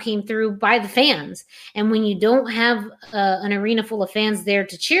now, came through by the fans. And when you don't have an arena full of fans there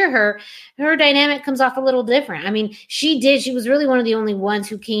to cheer her, her dynamic comes off a little different. She was really one of the only ones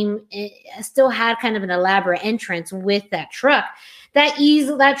who still had kind of an elaborate entrance with that truck.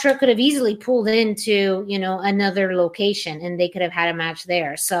 That truck could have easily pulled into, another location, and they could have had a match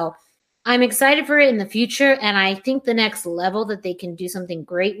there. So I'm excited for it in the future, and I think the next level that they can do something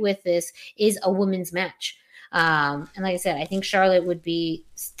great with this is a women's match. And like I said, I think Charlotte would be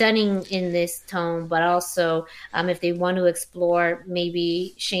stunning in this tone, but also if they want to explore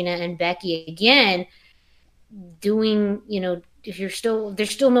maybe Shayna and Becky again, doing, if there's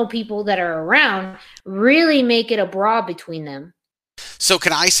still no people that are around, really make it a brawl between them. So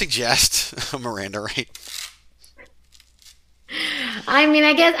can I suggest, Miranda, right?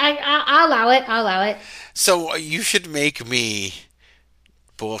 I guess I'll allow it. So you should make me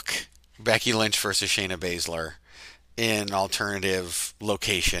book Becky Lynch versus Shayna Baszler in an alternative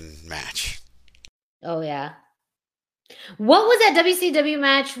location match. Oh, yeah. What was that WCW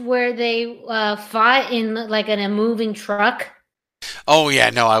match where they fought in a moving truck? Oh, yeah.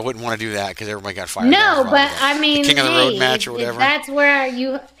 No, I wouldn't want to do that because everybody got fired. No, but the King of the Road match or whatever. That's where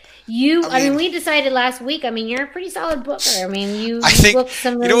we decided last week. You're a pretty solid booker. You booked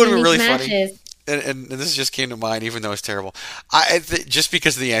some really matches. Funny, and this just came to mind, even though it's terrible. Just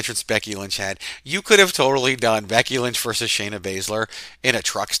because of the entrance Becky Lynch had, you could have totally done Becky Lynch versus Shayna Baszler in a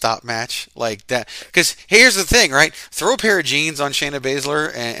truck stop match like that. Because here's the thing, right? Throw a pair of jeans on Shayna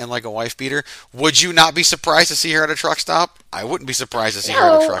Baszler and like a wife beater. Would you not be surprised to see her at a truck stop? I wouldn't be surprised to see her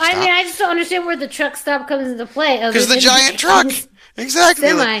at a truck stop. I just don't understand where the truck stop comes into play. Because the giant truck. Exactly.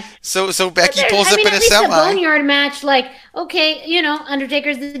 Semi. So Becky pulls up in a at least semi. A boneyard match,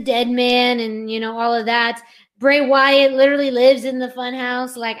 Undertaker's the dead man and, all of that. Bray Wyatt literally lives in the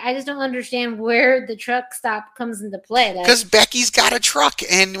funhouse. I just don't understand where the truck stop comes into play. Because Becky's got a truck,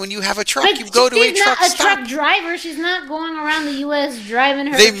 and when you have a truck, you go to a truck stop. She's not a truck driver. She's not going around the U.S. driving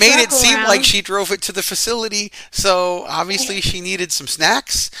her. They made it seem around. like she drove it to the facility, so obviously she needed some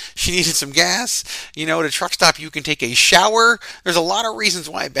snacks. She needed some gas. At a truck stop, you can take a shower. There's a lot of reasons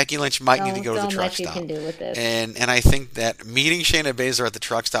why Becky Lynch might need to go to the truck stop. You can do with this. And I think that meeting Shayna Baszler at the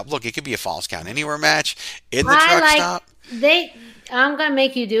truck stop, look, it could be a Falls Count Anywhere match in the truck stop. I'm gonna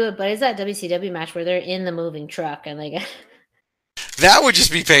make you do it, but it's that WCW match where they're in the moving truck and that would just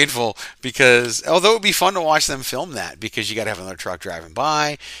be painful because although it would be fun to watch them film that because you got to have another truck driving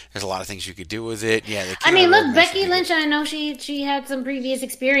by. There's a lot of things you could do with it. Yeah, look, Becky Lynch. I know she had some previous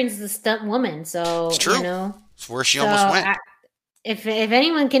experience as a stunt woman, so it's true. It's where she almost went. If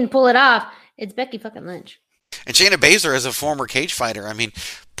anyone can pull it off, it's Becky fucking Lynch. And Shayna Baszler is a former cage fighter.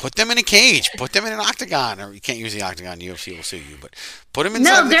 Put them in a cage. Put them in an octagon. Or you can't use the octagon. UFC will sue you. But put them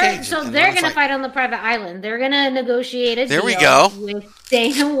inside the cage. So they're going to fight on the private island. They're going to negotiate a deal with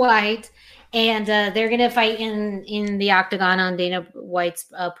Dana White. And they're going to fight in the octagon on Dana White's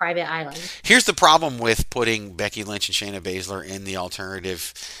private island. Here's the problem with putting Becky Lynch and Shayna Baszler in the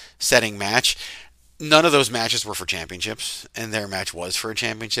alternative setting match. None of those matches were for championships, and their match was for a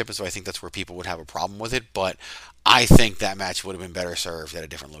championship, and so I think that's where people would have a problem with it, but I think that match would have been better served at a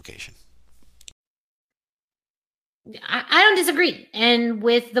different location. I don't disagree. And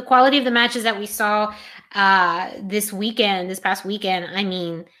with the quality of the matches that we saw this past weekend, I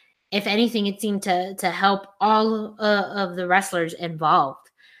mean, if anything, it seemed to help all of the wrestlers involved.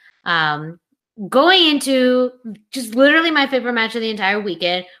 Going into just literally my favorite match of the entire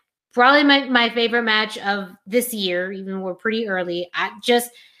weekend, probably my favorite match of this year, even we're pretty early. I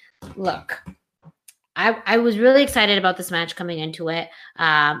was really excited about this match coming into it.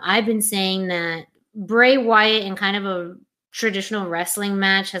 I've been saying that Bray Wyatt in kind of a traditional wrestling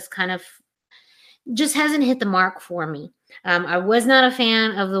match has kind of just hasn't hit the mark for me. I was not a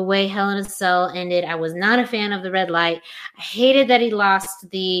fan of the way Hell in a Cell ended. I was not a fan of the red light. I hated that he lost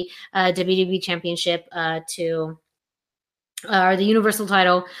the WWE Championship or the Universal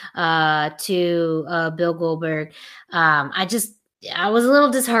title to Bill Goldberg. I was a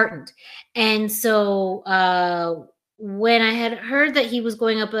little disheartened. And so when I had heard that he was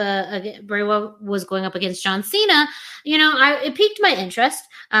going up, Bray Wyatt was going up against John Cena, it piqued my interest.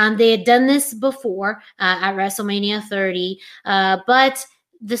 They had done this before at WrestleMania 30, but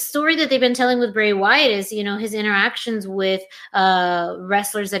the story that they've been telling with Bray Wyatt is, his interactions with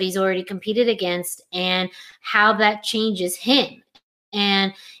wrestlers that he's already competed against and how that changes him.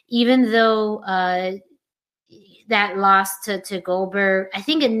 And even though that loss to Goldberg, I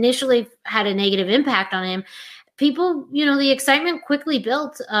think initially had a negative impact on him, people, the excitement quickly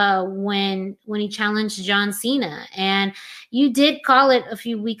built when he challenged John Cena. And you did call it a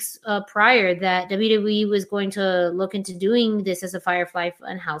few weeks prior that WWE was going to look into doing this as a Firefly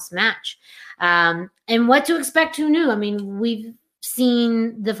Funhouse match. And what to expect, who knew? I mean, we've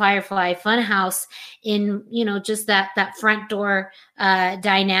seen the Firefly Funhouse in, just that front door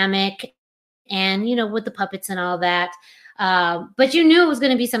dynamic and, with the puppets and all that. But you knew it was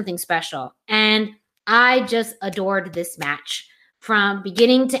going to be something special. And I just adored this match from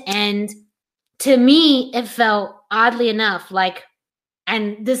beginning to end. To me, it felt oddly enough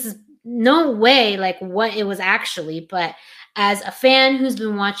and this is no way like what it was actually, but as a fan who's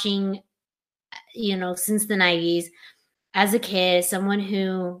been watching, since the 90s, as a kid, someone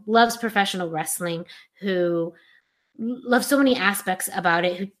who loves professional wrestling, who loves so many aspects about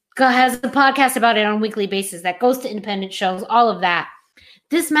it, who has a podcast about it on a weekly basis, that goes to independent shows, all of that.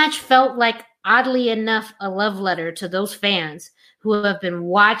 This match felt like, oddly enough, a love letter to those fans who have been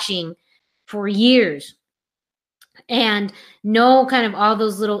watching for years and know kind of all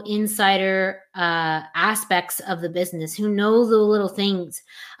those little insider aspects of the business, who know the little things.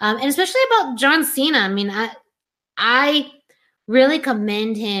 And especially about John Cena. I mean, I really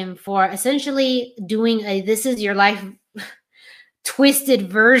commend him for essentially doing a This Is Your Life twisted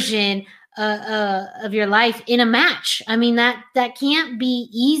version of your life in a match. I mean, that can't be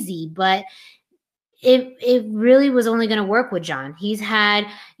easy, but it really was only going to work with John. He's had,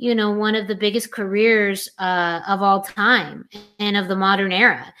 one of the biggest careers of all time and of the modern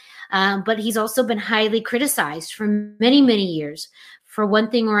era. But he's also been highly criticized for many, many years for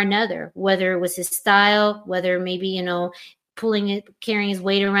one thing or another, whether it was his style, whether maybe, carrying his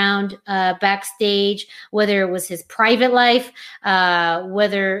weight around backstage, whether it was his private life,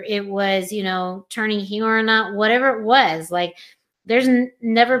 whether it was, turning heel or not, whatever it was. Like, there's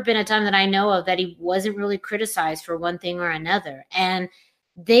never been a time that I know of that he wasn't really criticized for one thing or another. And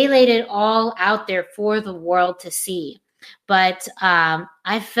they laid it all out there for the world to see. But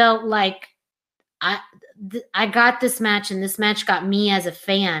I felt like I got this match, and this match got me as a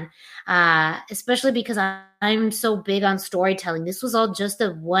fan, especially because I'm so big on storytelling. This was all just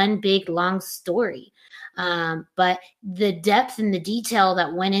a one big long story. But the depth and the detail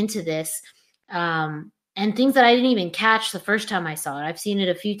that went into this, and things that I didn't even catch the first time I saw it, I've seen it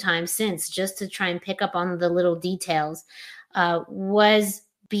a few times since just to try and pick up on the little details, was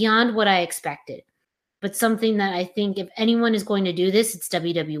beyond what I expected. But something that I think if anyone is going to do this, it's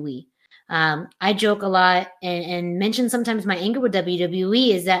WWE. I joke a lot and mention sometimes my anger with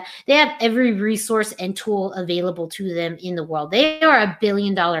WWE is that they have every resource and tool available to them in the world. They are a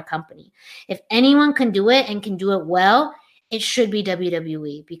billion-dollar company. If anyone can do it and can do it well, it should be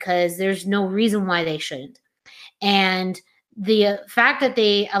WWE, because there's no reason why they shouldn't. And the fact that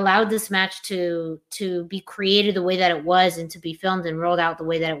they allowed this match to be created the way that it was and to be filmed and rolled out the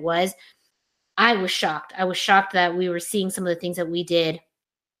way that it was, I was shocked. I was shocked that we were seeing some of the things that we did.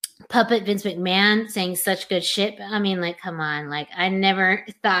 Puppet Vince McMahon saying such good shit. I mean, like, come on. Like, I never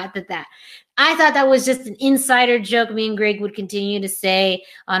thought that. I thought that was just an insider joke me and Greg would continue to say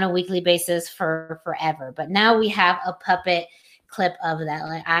on a weekly basis for forever. But now we have a puppet clip of that.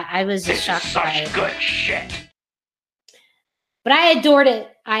 Like, I was just shocked by it. Such good shit. But I adored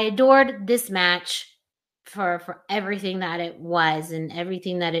it. I adored this match for everything that it was and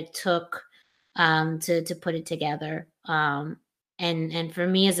everything that it took to put it together. And for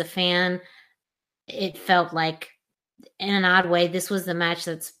me as a fan, it felt like, in an odd way, this was the match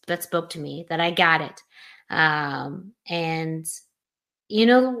that spoke to me, that I got it. And you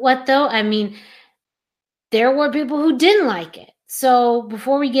know what, though? I mean, there were people who didn't like it. So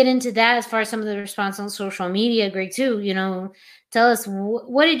before we get into that, as far as some of the response on social media, Greg, too, tell us,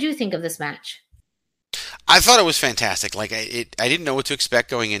 what did you think of this match? I thought it was fantastic. Like I didn't know what to expect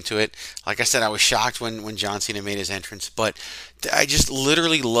going into it. Like I said, I was shocked when John Cena made his entrance, but I just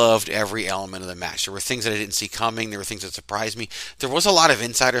literally loved every element of the match. There were things that I didn't see coming. There were things that surprised me. There was a lot of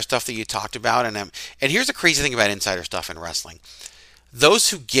insider stuff that you talked about, and here's the crazy thing about insider stuff in wrestling. Those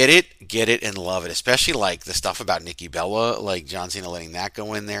who get it and love it, especially like the stuff about Nikki Bella, like John Cena letting that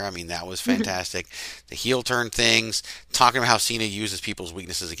go in there. I mean, that was fantastic. The heel turn things, talking about how Cena uses people's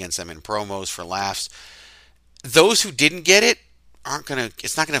weaknesses against them in promos for laughs. Those who didn't get it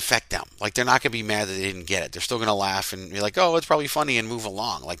it's not gonna affect them. Like, they're not gonna be mad that they didn't get it. They're still gonna laugh and be like, oh, it's probably funny, and move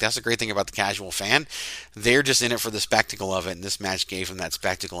along. Like, that's the great thing about the casual fan. They're just in it for the spectacle of it, and this match gave them that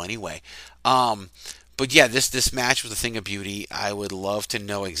spectacle anyway. But yeah, this match was a thing of beauty. I would love to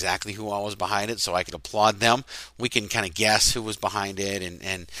know exactly who all was behind it so I could applaud them. We can kind of guess who was behind it,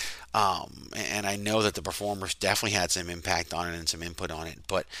 and I know that the performers definitely had some impact on it and some input on it.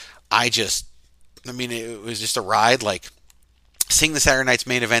 But it was just a ride. Like, seeing the Saturday Night's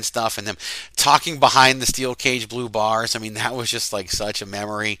Main Event stuff and them talking behind the steel cage blue bars. I mean, that was just like such a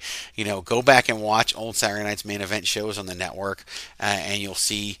memory. Go back and watch old Saturday Night's Main Event shows on the network, and you'll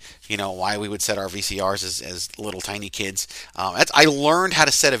see, why we would set our VCRs as little tiny kids. I learned how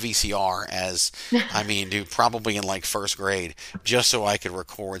to set a VCR probably in like first grade, just so I could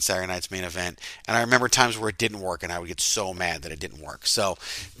record Saturday Night's Main Event. And I remember times where it didn't work, and I would get so mad that it didn't work. So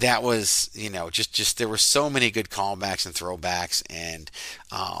that was, just there were so many good callbacks and throwbacks. And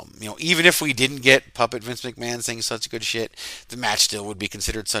even if we didn't get Puppet Vince McMahon saying such good shit, the match still would be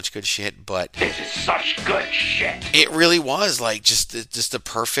considered such good shit. But this is such good shit. It really was like just the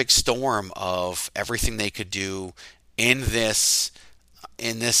perfect storm of everything they could do in this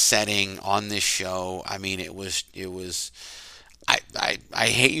setting on this show. I mean, it was. I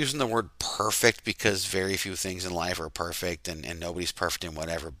hate using the word perfect because very few things in life are perfect, and nobody's perfect in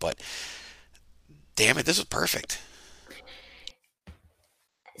whatever. But damn it, this was perfect.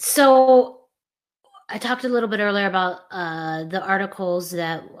 So I talked a little bit earlier about the articles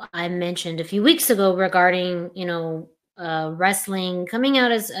that I mentioned a few weeks ago regarding, wrestling coming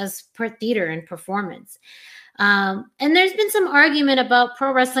out as theater and performance. And there's been some argument about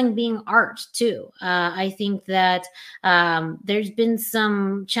pro wrestling being art too. I think that there's been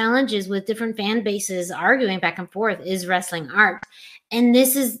some challenges with different fan bases arguing back and forth, is wrestling art? And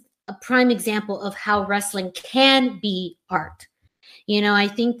this is a prime example of how wrestling can be art. I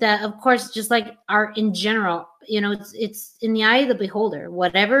think that, of course, just like art in general, it's in the eye of the beholder.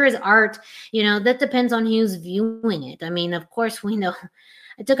 Whatever is art, that depends on who's viewing it. I mean, of course, we know.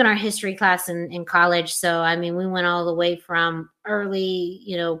 I took an art history class in college. So, I mean, we went all the way from early,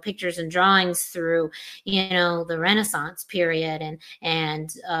 pictures and drawings through, the Renaissance period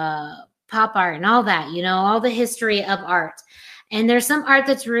and pop art and all that, all the history of art. And there's some art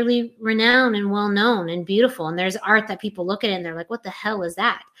that's really renowned and well-known and beautiful. And there's art that people look at it and they're like, what the hell is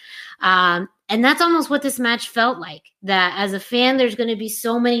that? And that's almost what this match felt like, that as a fan, there's going to be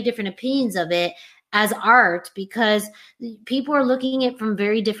so many different opinions of it as art because people are looking at it from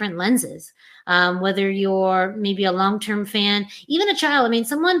very different lenses. Whether you're maybe a long-term fan, even a child. I mean,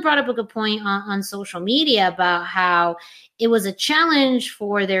 someone brought up a good point on social media about how it was a challenge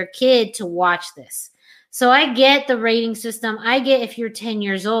for their kid to watch this. So I get the rating system. I get if you're 10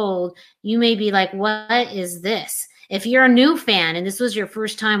 years old, you may be like, what is this? If you're a new fan and this was your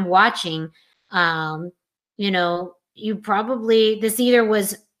first time watching, you probably, this either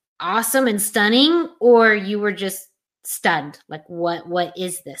was awesome and stunning or you were just stunned. Like, what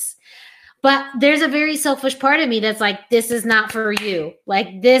is this? But there's a very selfish part of me that's like, this is not for you.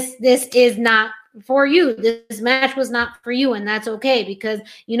 Like, this is not for you. This match was not for you. And that's okay because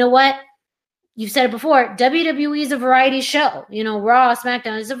you know what? You've said it before, WWE is a variety show. Raw,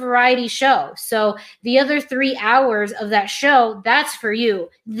 SmackDown is a variety show. So the other 3 hours of that show, that's for you.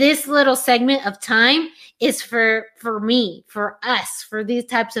 This little segment of time is for me, for us, for these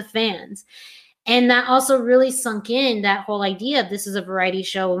types of fans. And that also really sunk in, that whole idea of this is a variety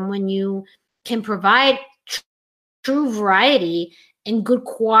show. And when you can provide true variety and good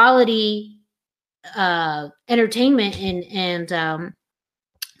quality entertainment and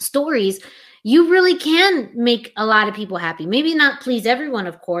stories, you really can make a lot of people happy. Maybe not please everyone,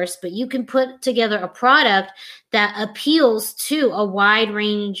 of course, but you can put together a product that appeals to a wide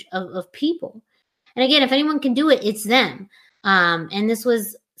range of people. And again, if anyone can do it, it's them. And this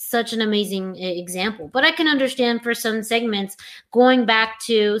was such an amazing example. But I can understand for some segments going back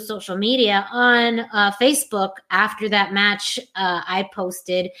to social media on Facebook after that match I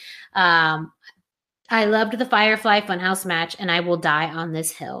posted. I loved the Firefly Funhouse match, and I will die on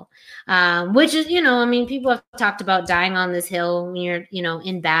this hill. Which is, people have talked about dying on this hill when you're,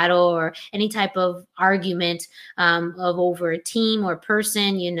 in battle or any type of argument of over a team or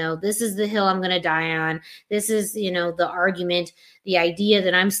person. This is the hill I'm going to die on. This is, the argument, the idea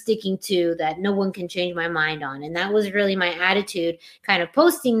that I'm sticking to that no one can change my mind on. And that was really my attitude kind of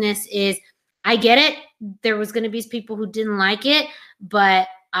posting this is, I get it. There was going to be people who didn't like it, but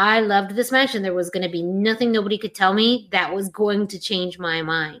I loved this match, and there was going to be nothing nobody could tell me that was going to change my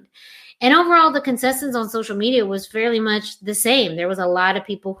mind. And overall, the consensus on social media was fairly much the same. There was a lot of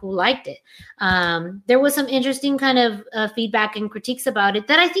people who liked it. There was some interesting kind of feedback and critiques about it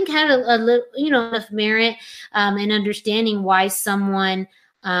that I think had a little, enough merit and understanding why someone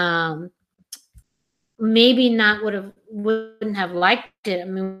maybe wouldn't have liked it. I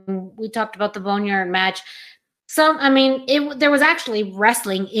mean, we talked about the Boneyard match. So, there was actually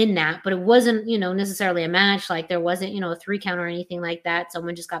wrestling in that, but it wasn't, necessarily a match. Like there wasn't, a 3 count or anything like that.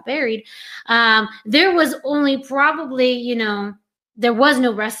 Someone just got buried. There was only probably, there was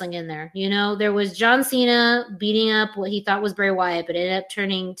no wrestling in there. There was John Cena beating up what he thought was Bray Wyatt, but it ended up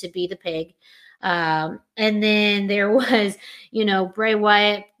turning to be the pig. And then there was, Bray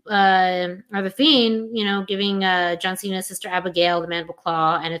Wyatt, or the Fiend, giving John Cena's sister Abigail the mandible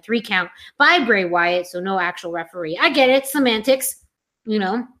claw and a 3 count by Bray Wyatt, so no actual referee. I get it, semantics,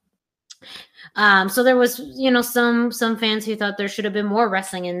 So there was, some fans who thought there should have been more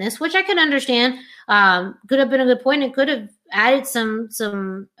wrestling in this, which I could understand. Could have been a good point. It could have added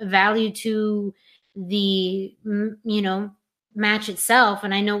some value to the, match itself.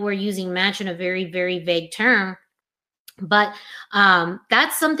 And I know we're using match in a very, very vague term. But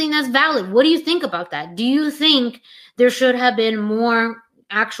that's something that's valid. What do you think about that? Do you think there should have been more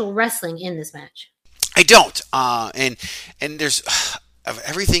actual wrestling in this match? I don't. And there's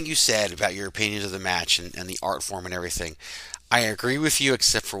everything you said about your opinions of the match and the art form and everything. I agree with you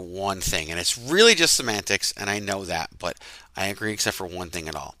except for one thing. And it's really just semantics, and I know that. But I agree except for one thing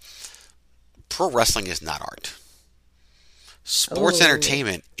at all. Pro wrestling is not art. Sports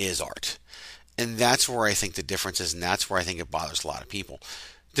entertainment is art. And that's where I think the difference is, and that's where I think it bothers a lot of people.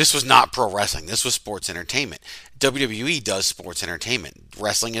 This was not pro wrestling. This was sports entertainment. WWE does sports entertainment.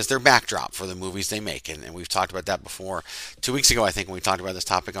 Wrestling is their backdrop for the movies they make. And we've talked about that before. 2 weeks ago, I think, when we talked about this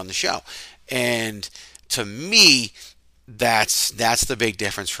topic on the show. And to me, that's the big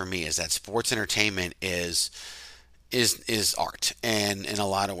difference for me, is that sports entertainment is art, and in a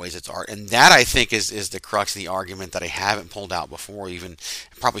lot of ways it's art, and that I think is the crux of the argument that I haven't pulled out before, even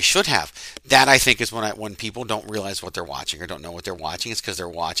probably should have. That I think is when people don't realize what they're watching or don't know what they're watching, it's because they're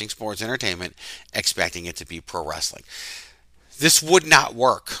watching sports entertainment expecting it to be pro wrestling. This would not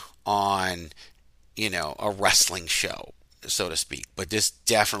work on a wrestling show, so to speak, but this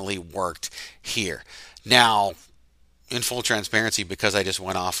definitely worked here. Now, in full transparency, because I just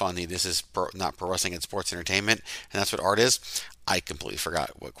went off on this is not pro wrestling, it's sports entertainment, and that's what art is, I completely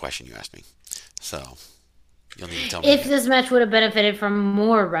forgot what question you asked me. So you'll need to tell me. If this match would have benefited from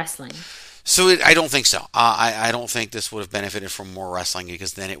more wrestling. So I don't think so. I don't think this would have benefited from more wrestling,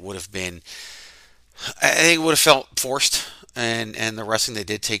 because then it would have been, I think it would have felt forced, and the wrestling that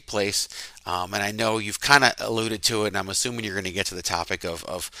did take place. And I know you've kind of alluded to it, and I'm assuming you're going to get to the topic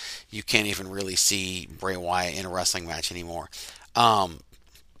of you can't even really see Bray Wyatt in a wrestling match anymore. I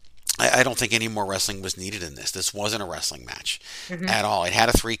don't think any more wrestling was needed in this. This wasn't a wrestling match at all. It had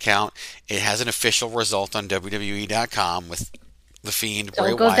a 3 count. It has an official result on WWE.com with The Fiend, Bray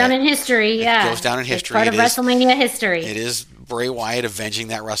Wyatt. It goes down in history, It goes down in history. It's part of WrestleMania history. It is Bray Wyatt avenging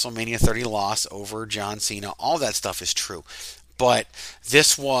that WrestleMania 30 loss over John Cena. All that stuff is true. But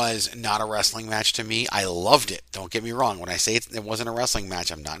this was not a wrestling match to me. I loved it. Don't get me wrong. When I say it wasn't a wrestling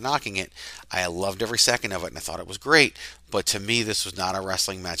match, I'm not knocking it. I loved every second of it, and I thought it was great. But to me, this was not a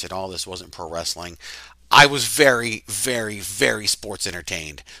wrestling match at all. This wasn't pro wrestling. I was very, very, very sports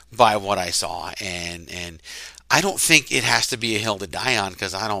entertained by what I saw. And I don't think it has to be a hill to die on,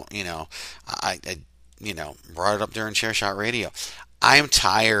 because I don't, I brought it up during Chair Shot Radio. I'm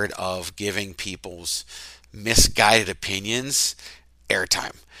tired of giving people's misguided opinions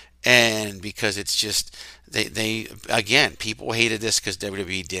airtime. and because it's just they again, people hated this because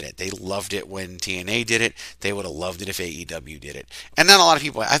WWE did it. They loved it when TNA did it. They would have loved it if AEW did it. And not a lot of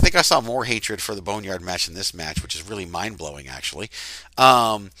people. I think I saw more hatred for the Boneyard match than this match, which is really mind blowing, actually.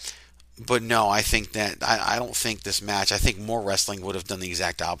 But no, I think that I don't think this match. I think more wrestling would have done the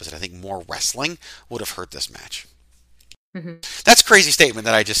exact opposite. I think more wrestling would have hurt this match. Mm-hmm. That's a crazy statement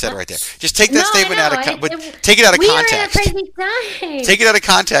that I just said right there. Just take that statement out of take it out of context. We are in a crazy time. Take it out of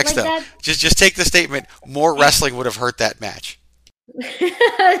context, like though. Just take the statement. More wrestling would have hurt that match.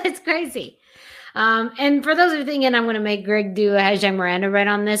 It's crazy. And for those who are thinking I'm going to make Greg do a hashtag Miranda right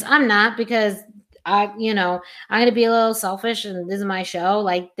on this, I'm not, because I'm going to be a little selfish, and this is my show.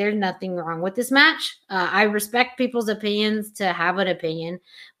 Like, there's nothing wrong with this match. I respect people's opinions to have an opinion,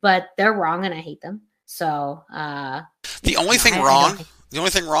 but they're wrong and I hate them. So the only thing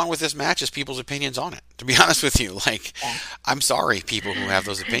wrong with this match is people's opinions on it. To be honest with you, like, yeah. I'm sorry, people who have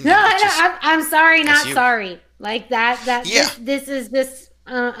those opinions. No, I'm sorry, not sorry. Like that. Yeah. This is just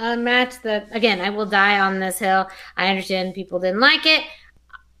a match that, again, I will die on this hill. I understand people didn't like it.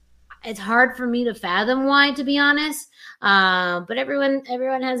 It's hard for me to fathom why, to be honest. But everyone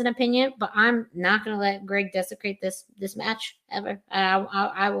has an opinion. But I'm not going to let Greg desecrate this match ever.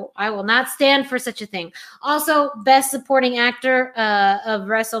 I will not stand for such a thing. Also, best supporting actor of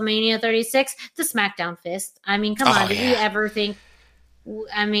WrestleMania 36, the SmackDown Fist. I mean, come on, did you ever think?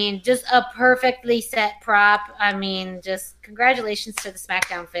 I mean, just a perfectly set prop. I mean, just congratulations to the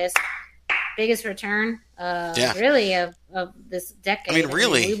SmackDown Fist. Biggest return, really, of this decade. I mean,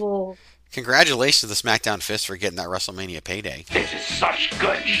 really, congratulations to the SmackDown Fist for getting that WrestleMania payday. This is such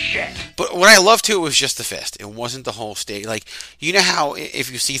good shit. But what I loved too was just the fist. It wasn't the whole stage. Like, you know how if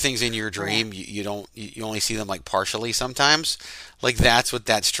you see things in your dream, you only see them like partially sometimes. Like, that's what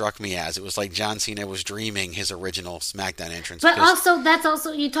that struck me as. It was like John Cena was dreaming his original SmackDown entrance. But that's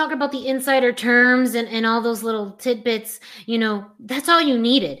also, you talk about the insider terms and all those little tidbits. That's all you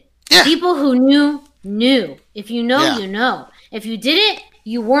needed. Yeah. People who knew. If you know, you know. If you didn't,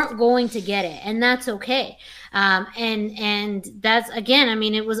 you weren't going to get it, and that's okay. And that's, again, I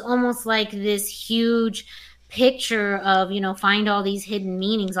mean, it was almost like this huge picture of, find all these hidden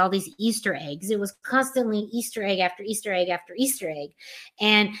meanings, all these Easter eggs. It was constantly Easter egg after Easter egg after Easter egg.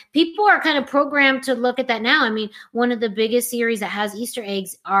 And people are kind of programmed to look at that now. I mean, one of the biggest series that has Easter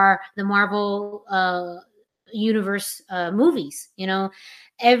eggs are the Marvel universe movies. Now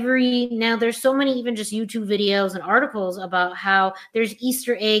there's so many, even just YouTube videos and articles about how there's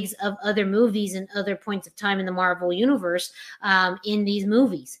Easter eggs of other movies and other points of time in the Marvel universe in these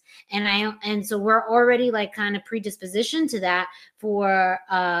movies. And so we're already like kind of predispositioned to that for,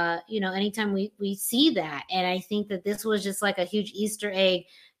 anytime we see that. And I think that this was just like a huge Easter egg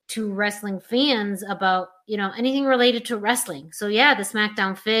to wrestling fans about, anything related to wrestling. So yeah, the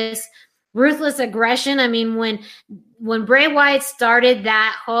SmackDown Fist, ruthless aggression. I mean, when Bray Wyatt started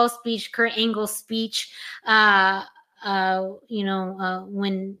that whole speech, Kurt Angle's speech, when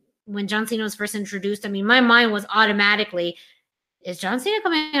John Cena was first introduced, I mean, my mind was automatically, is John Cena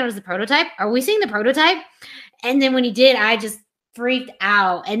coming out as the prototype? Are we seeing the prototype? And then when he did, I just freaked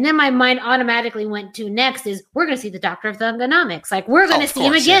out. And then my mind automatically went to next is, we're going to see the Doctor of Thugonomics. Like, we're going to see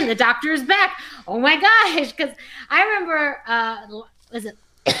him again. Yeah. The Doctor is back. Oh my gosh. Because I remember,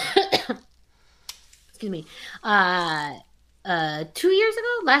 excuse me, 2 years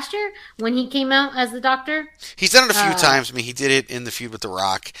ago, last year, when he came out as the Doctor. He's done it a few times. I mean, he did it in the feud with The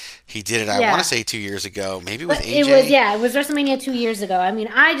Rock. He did it, I want to say 2 years ago, maybe with AJ. It was WrestleMania 2 years ago. I mean,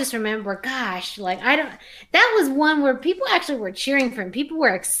 I just remember, gosh, like, that was one where people actually were cheering for him. People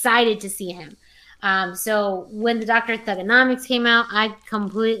were excited to see him. So when the Doctor of Thugonomics came out, I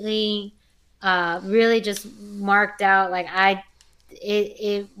completely, really just marked out, like,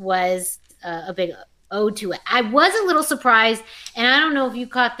 it was a big ode to it. I was a little surprised, and I don't know if you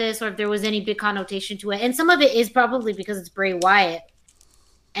caught this or if there was any big connotation to it. And some of it is probably because it's Bray Wyatt,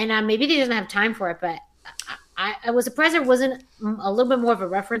 and maybe they doesn't have time for it. But I was surprised there wasn't a little bit more of a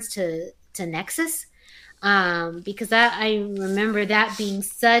reference to Nexus, because I remember that being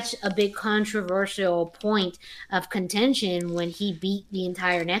such a big controversial point of contention when he beat the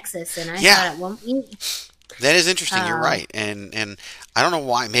entire Nexus. And I thought at one point, that is interesting. You're right, and I don't know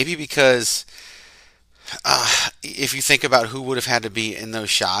why. Maybe because if you think about who would have had to be in those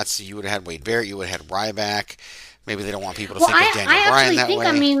shots, you would have had Wade Barrett, you would have had Ryback. Maybe they don't want people to think of Daniel Bryan that way.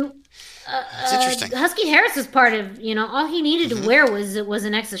 I mean, it's interesting. Husky Harris was part of, all he needed to wear was a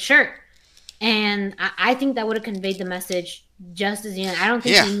Nexus shirt. And I think that would have conveyed the message just as I don't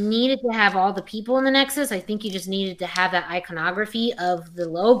think you needed to have all the people in the Nexus. I think you just needed to have that iconography of the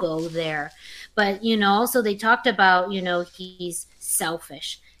logo there. But, also they talked about, he's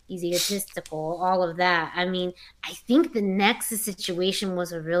selfish. He's egotistical, all of that. I mean, I think the Nexus situation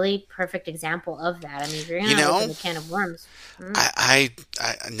was a really perfect example of that. I mean, if you're going to open a can of worms. I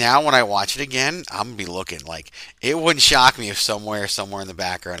now when I watch it again, I'm gonna be looking like it wouldn't shock me if somewhere in the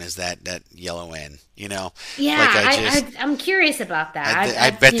background is that yellow N. Yeah, like I'm curious about that.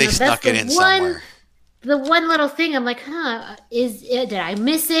 I bet they snuck it in somewhere. The one little thing I'm like, did I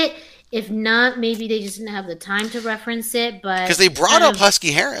miss it? If not, maybe they just didn't have the time to reference it. But because they brought up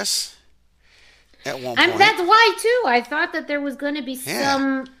Husky Harris at one point. That's why too. I thought that there was going to be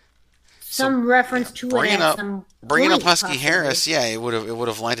some reference to it. Bringing up Husky Harris, it would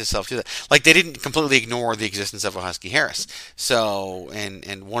have lent itself to that. Like they didn't completely ignore the existence of a Husky Harris. So,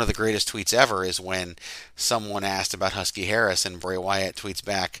 and one of the greatest tweets ever is when someone asked about Husky Harris, and Bray Wyatt tweets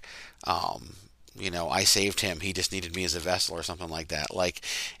back, I saved him. He just needed me as a vessel or something like that. Like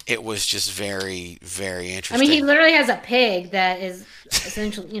it was just very, very interesting. I mean, he literally has a pig that is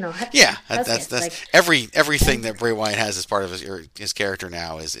essentially, yeah, that's like, everything that Bray Wyatt has as part of his character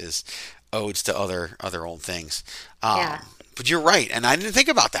now is odes to other old things. But you're right, and I didn't think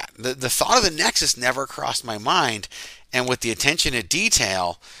about that. The thought of the Nexus never crossed my mind, and with the attention to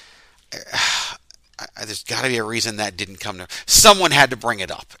detail, there's got to be a reason that didn't come to. Someone had to bring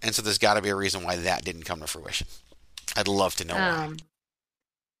it up, and so there's got to be a reason why that didn't come to fruition. I'd love to know why.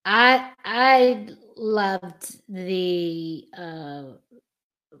 I loved the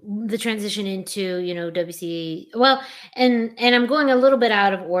transition into WC. Well, and I'm going a little bit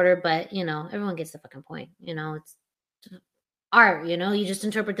out of order, but everyone gets the fucking point. It's art. You just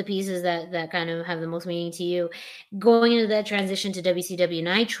interpret the pieces that kind of have the most meaning to you. Going into that transition to WCW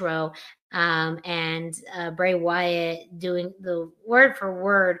Nitro. And Bray Wyatt doing the word for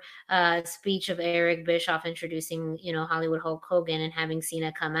word speech of Eric Bischoff introducing, Hollywood Hulk Hogan and having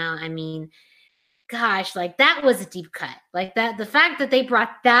Cena come out. I mean, gosh, like that was a deep cut. Like that, the fact that they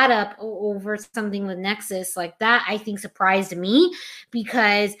brought that up over something with Nexus, like that, I think surprised me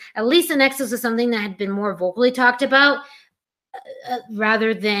because at least the Nexus was something that had been more vocally talked about.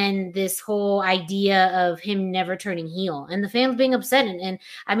 Rather than this whole idea of him never turning heel and the fans being upset. And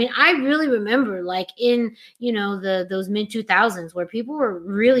I mean, I really remember like in, those mid 2000s where people were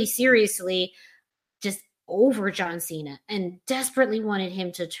really seriously just over John Cena and desperately wanted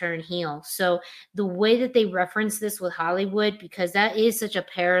him to turn heel. So the way that they reference this with Hollywood, because that is such a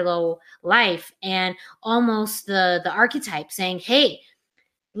parallel life and almost the archetype saying, hey,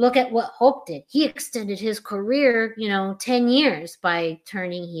 look at what Hulk did. He extended his career, 10 years by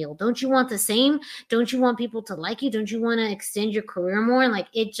turning heel. Don't you want the same? Don't you want people to like you? Don't you want to extend your career more? And like,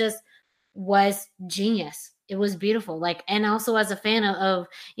 it just was genius. It was beautiful. Like, and also as a fan of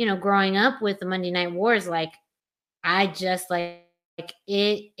growing up with the Monday Night Wars, like, I just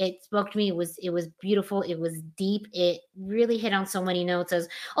it spoke to me. It was beautiful. It was deep. It really hit on so many notes as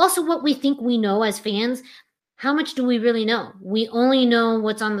also what we think we know as fans. How much do we really know? We only know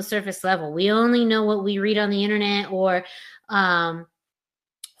what's on the surface level. We only know what we read on the internet or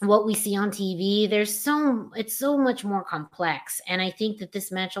what we see on TV. It's so much more complex. And I think that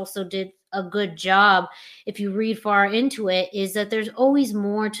this match also did a good job. If you read far into it, is that there's always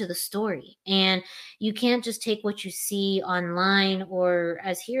more to the story. And you can't just take what you see online or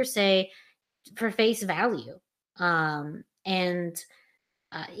as hearsay for face value.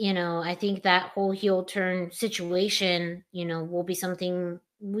 I think that whole heel turn situation, will be something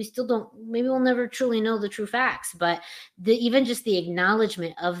we still don't, maybe we'll never truly know the true facts, but even just the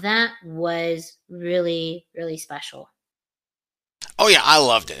acknowledgement of that was really, really special. Oh yeah, I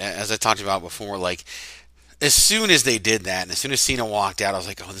loved it. As I talked about before, like as soon as they did that, and as soon as Cena walked out, I was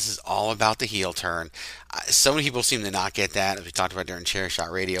like, oh, this is all about the heel turn. So many people seem to not get that, as we talked about during Chair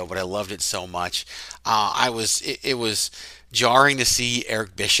Shot Radio, but I loved it so much. It was jarring to see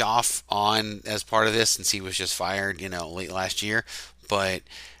Eric Bischoff on as part of this, since he was just fired, late last year. But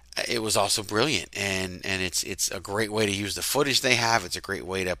it was also brilliant, and it's a great way to use the footage they have. It's a great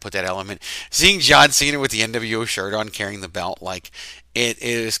way to put that element. Seeing John Cena with the NWO shirt on, carrying the belt, like it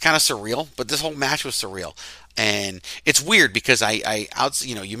is kind of surreal. But this whole match was surreal, and it's weird because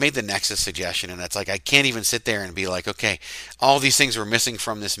you made the Nexus suggestion, and it's like I can't even sit there and be like, okay, all these things were missing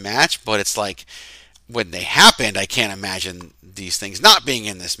from this match, but it's like when they happened, I can't imagine these things not being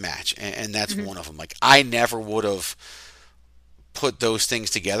in this match, and that's one of them. Like I never would have put those things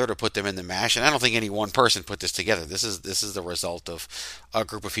together to put them in the match, and I don't think any one person put this together. This is the result of a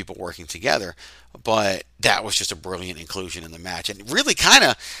group of people working together, but that was just a brilliant inclusion in the match, and really kind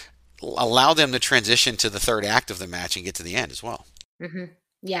of allowed them to transition to the third act of the match and get to the end as well.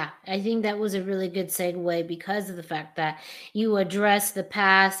 Yeah, I think that was a really good segue because of the fact that you address the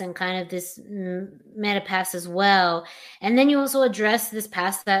past and kind of this meta past as well. And then you also address this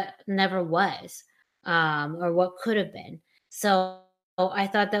past that never was, or what could have been. So I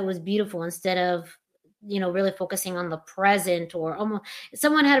thought that was beautiful instead of, really focusing on the present, or almost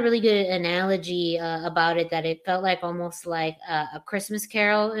someone had a really good analogy about it, that it felt like almost like a Christmas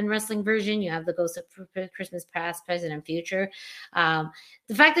Carol in wrestling version. You have the ghosts of Christmas past, present, and future. Um,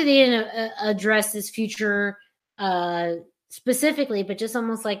 the fact that they didn't address this future specifically, but just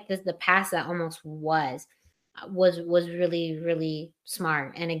almost like the past that almost was really, really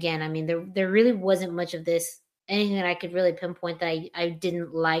smart. And again, I mean, there really wasn't much of this, anything that I could really pinpoint that I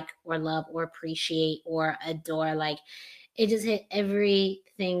didn't like or love or appreciate or adore. Like, it just hit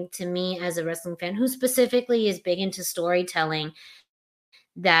everything to me as a wrestling fan who specifically is big into storytelling,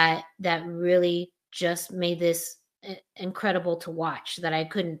 that really just made this incredible to watch, that I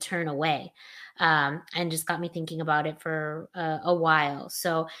couldn't turn away, and just got me thinking about it for a while.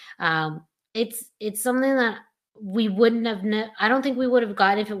 So it's something that we wouldn't have. I don't think we would have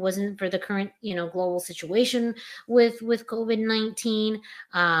got if it wasn't for the current global situation with COVID-19.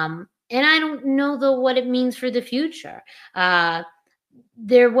 And I don't know though what it means for the future.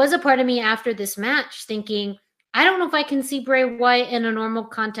 There was a part of me after this match thinking, I don't know if I can see Bray Wyatt in a normal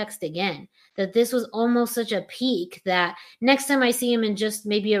context again. That this was almost such a peak that next time I see him in just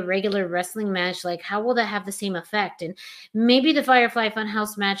maybe a regular wrestling match, like, how will that have the same effect? And maybe the Firefly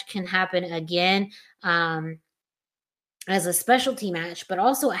Funhouse match can happen again as a specialty match, but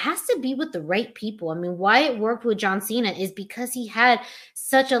also it has to be with the right people. I mean, why it worked with John Cena is because he had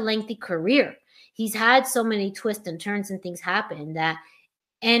such a lengthy career. He's had so many twists and turns and things happen that,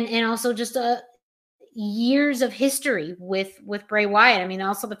 and also just years of history with Bray Wyatt. I mean,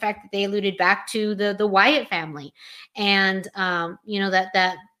 also the fact that they alluded back to the Wyatt family, and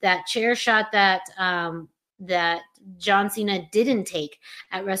that chair shot that John Cena didn't take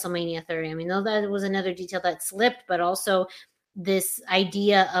at WrestleMania 30. I mean, though that was another detail that slipped, but also this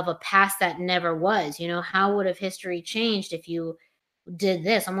idea of a past that never was. How would have history changed if you did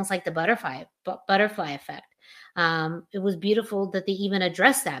this? Almost like the butterfly effect. It was beautiful that they even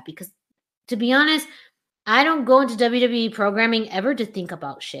addressed that, because, to be honest, I don't go into WWE programming ever to think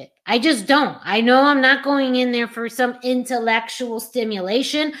about shit. I just don't. I know I'm not going in there for some intellectual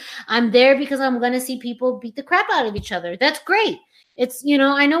stimulation. I'm there because I'm going to see people beat the crap out of each other. That's great. It's,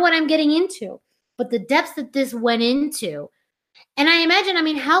 I know what I'm getting into. But the depths that this went into, and I imagine, I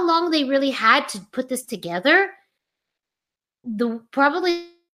mean, how long they really had to put this together, probably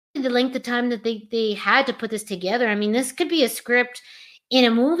the length of time that they had to put this together. I mean, this could be a script in a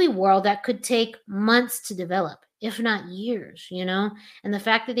movie world that could take months to develop, if not years, and the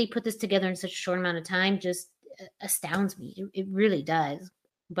fact that they put this together in such a short amount of time just astounds me. It really does.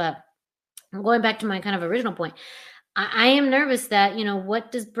 But going back to my kind of original point, I am nervous that,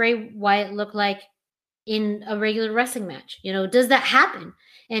 what does Bray Wyatt look like in a regular wrestling match? Does that happen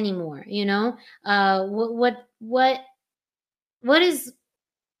anymore?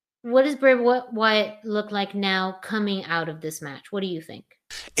 What does Bray Wyatt look like now coming out of this match? What do you think?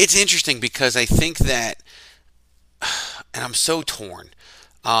 It's interesting because I think that, and I'm so torn.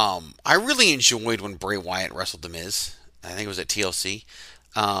 I really enjoyed when Bray Wyatt wrestled The Miz. I think it was at TLC.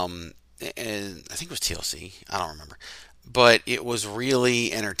 And I think it was TLC. I don't remember. But it was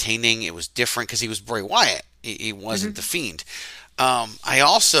really entertaining. It was different because he was Bray Wyatt. He wasn't the Fiend.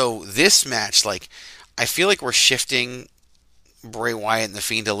 This match, I feel like we're shifting Bray Wyatt and the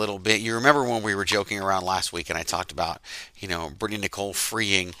Fiend a little bit. You remember when we were joking around last week and I talked about, Brittany Nicole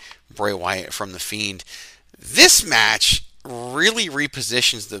freeing Bray Wyatt from the Fiend. This match really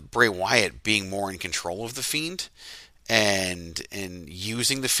repositions the Bray Wyatt being more in control of the Fiend and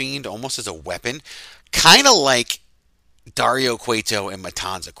using the Fiend almost as a weapon, kind of like Dario Cueto and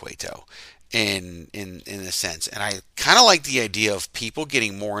Matanza Cueto in a sense. And I kind of like the idea of people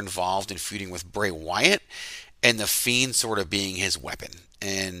getting more involved in feuding with Bray Wyatt and the Fiend sort of being his weapon.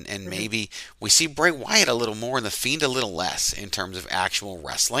 And maybe we see Bray Wyatt a little more and the Fiend a little less in terms of actual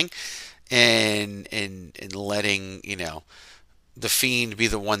wrestling, and letting, the Fiend be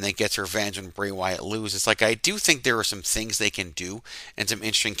the one that gets revenge when Bray Wyatt loses. I do think there are some things they can do and some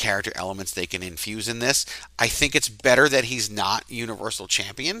interesting character elements they can infuse in this. I think it's better that he's not Universal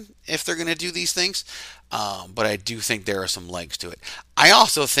Champion if they're going to do these things. But I do think there are some legs to it. I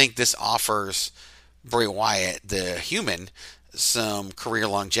also think this offers Bray Wyatt, the human, some career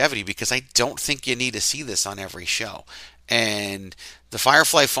longevity, because I don't think you need to see this on every show. And the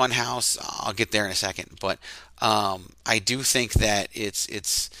Firefly Funhouse, I'll get there in a second, but I do think that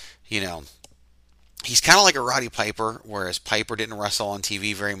it's he's kind of like a Roddy Piper, whereas Piper didn't wrestle on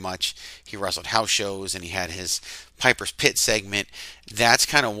TV very much. He wrestled house shows, and he had his Piper's Pit segment. That's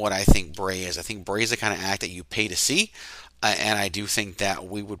kind of what I think Bray is. I think Bray's the kind of act that you pay to see. And I do think that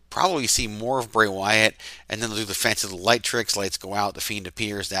we would probably see more of Bray Wyatt, and then they'll do the fancy little light tricks, lights go out, the Fiend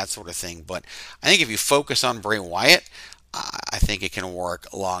appears, that sort of thing. But I think if you focus on Bray Wyatt, I think it can work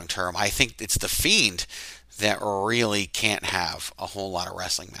long term. I think it's the Fiend that really can't have a whole lot of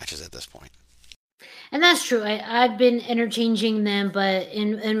wrestling matches at this point. And that's true. I've been interchanging them, but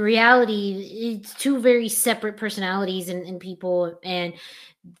in reality, it's two very separate personalities and people, and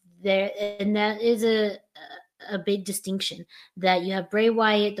that is a big distinction. That you have Bray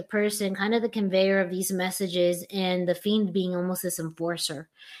Wyatt, the person, kind of the conveyor of these messages, and the Fiend being almost this enforcer.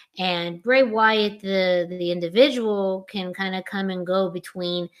 And Bray Wyatt, the individual, can kind of come and go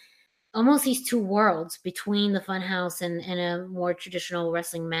between almost these two worlds, between the Funhouse and a more traditional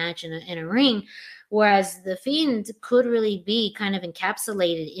wrestling match in a ring. Whereas the Fiend could really be kind of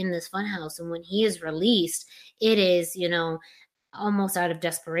encapsulated in this Funhouse. And when he is released, it is, almost out of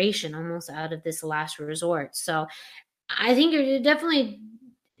desperation, almost out of this last resort. So I think you're definitely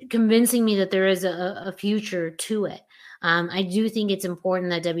convincing me that there is a future to it. I do think it's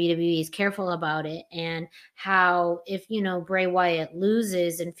important that WWE is careful about it, and how if, Bray Wyatt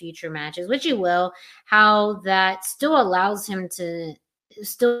loses in future matches, which he will, how that still allows him to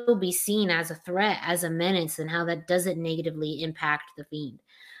still be seen as a threat, as a menace, and how that doesn't negatively impact the Fiend.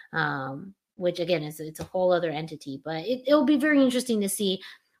 Which again it's a whole other entity, but it'll be very interesting to see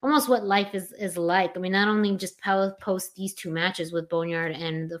almost what life is like. I mean, not only just post these two matches with Boneyard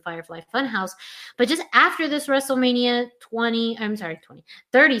and the Firefly Funhouse, but just after this WrestleMania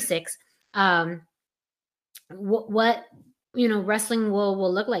 36, what wrestling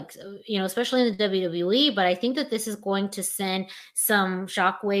will look like, especially in the WWE. But I think that this is going to send some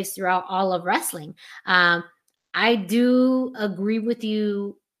shockwaves throughout all of wrestling. I do agree with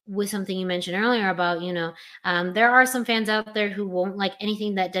you with something you mentioned earlier about, there are some fans out there who won't like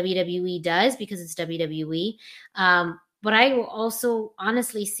anything that WWE does because it's WWE. But I will also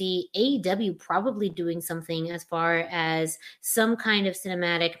honestly see AEW probably doing something as far as some kind of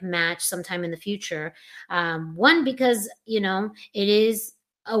cinematic match sometime in the future. One, because, it is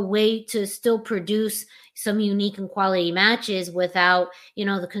a way to still produce some unique and quality matches without,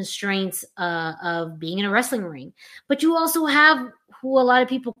 the constraints of being in a wrestling ring. But you also have who a lot of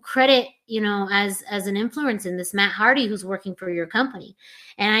people credit, as an influence in this, Matt Hardy, who's working for your company.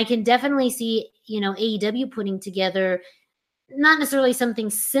 And I can definitely see, AEW putting together not necessarily something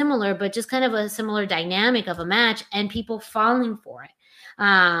similar, but just kind of a similar dynamic of a match and people falling for it.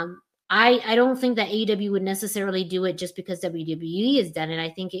 I don't think that AEW would necessarily do it just because WWE has done it. I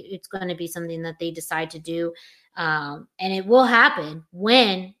think it's going to be something that they decide to do. And it will happen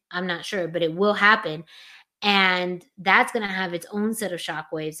when, I'm not sure, but it will happen. And that's going to have its own set of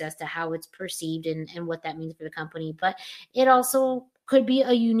shockwaves as to how it's perceived and what that means for the company. But it also could be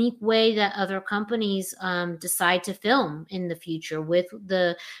a unique way that other companies decide to film in the future with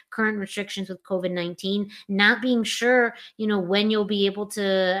the current restrictions with COVID-19, not being sure, when you'll be able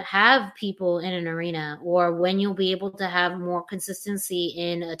to have people in an arena or when you'll be able to have more consistency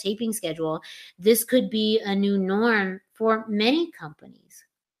in a taping schedule. This could be a new norm for many companies.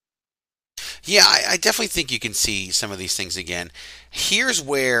 Yeah, I definitely think you can see some of these things again. Here's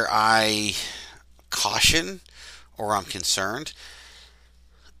where I caution, or I'm concerned.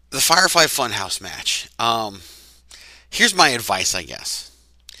 The Firefly Funhouse match. Here's my advice, I guess.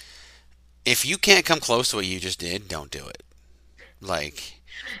 If you can't come close to what you just did, don't do it.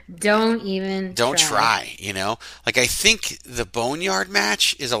 Don't try. I think the Boneyard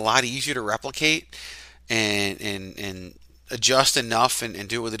match is a lot easier to replicate and adjust enough and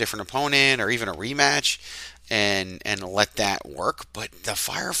do it with a different opponent or even a rematch and let that work. But the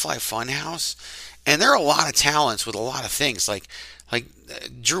Firefly Funhouse, and there are a lot of talents with a lot of things like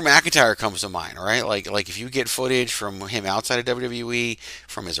Drew McIntyre comes to mind, right? Like if you get footage from him outside of WWE,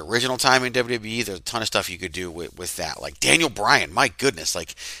 from his original time in WWE, there's a ton of stuff you could do with that. Like Daniel Bryan, my goodness,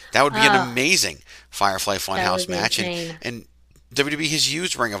 that would be an amazing Firefly Funhouse match. And WWE has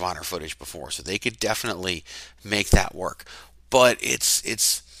used Ring of Honor footage before, so they could definitely make that work. But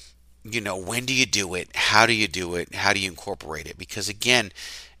it's when do you do it? How do you do it? How do you incorporate it? Because again,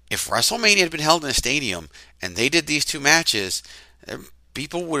 if WrestleMania had been held in a stadium and they did these two matches,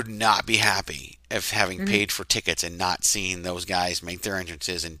 people would not be happy of having paid for tickets and not seeing those guys make their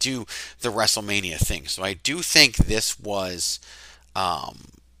entrances and do the WrestleMania thing. So I do think this was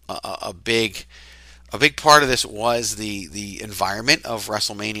a big part of this was the environment of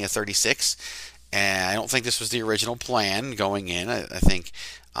WrestleMania 36. And I don't think this was the original plan going in. I think,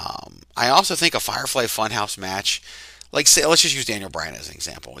 I also think a Firefly Funhouse match, like say, let's just use Daniel Bryan as an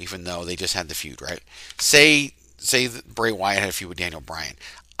example, even though they just had the feud, right? Say that Bray Wyatt had a feud with Daniel Bryan.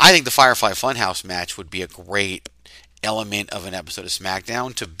 I think the Firefly Funhouse match would be a great element of an episode of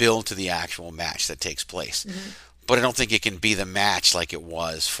SmackDown to build to the actual match that takes place. Mm-hmm. But I don't think it can be the match like it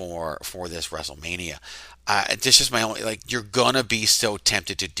was for this WrestleMania. It's just my only, like, you're gonna be so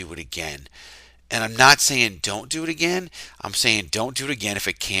tempted to do it again. And I'm not saying don't do it again. I'm saying don't do it again if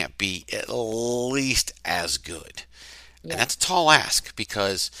it can't be at least as good. Yeah. And that's a tall ask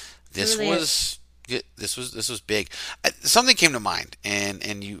because this really was big. Something came to mind,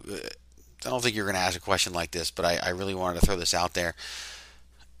 and you. I don't think you're going to ask a question like this, but I really wanted to throw this out there.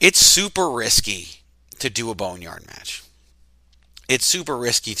 It's super risky to do a Boneyard match. It's super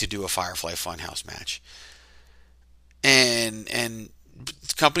risky to do a Firefly Funhouse match. And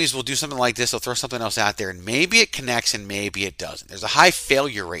companies will do something like this. They'll throw something else out there, and maybe it connects and maybe it doesn't. There's a high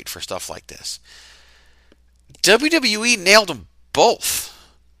failure rate for stuff like this. WWE nailed them both.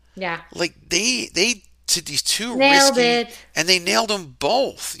 Yeah. Like, they to these two nailed risky, it. And they nailed them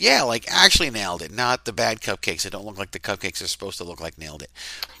both. Yeah, like actually nailed it. Not the bad cupcakes that don't look like the cupcakes are supposed to look like nailed it.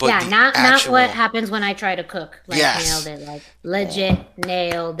 But yeah, not what happens when I try to cook. Like, yes. Nailed it. Like legit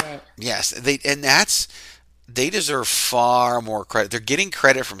nailed it. Yes, they deserve far more credit. They're getting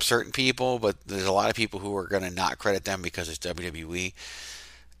credit from certain people, but there's a lot of people who are going to not credit them because it's WWE.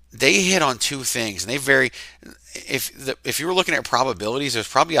 They hit on two things, and they vary. If you were looking at probabilities, there's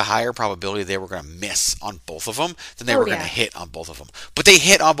probably a higher probability they were going to miss on both of them than they were going to hit on both of them. But they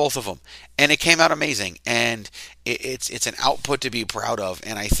hit on both of them, and it came out amazing. And it's an output to be proud of.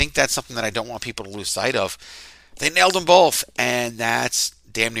 And I think that's something that I don't want people to lose sight of. They nailed them both, and that's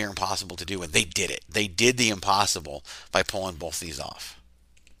damn near impossible to do. And they did it. They did the impossible by pulling both these off.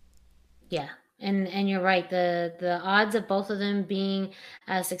 Yeah. And you're right. The odds of both of them being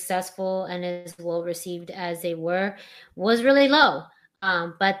as successful and as well received as they were was really low.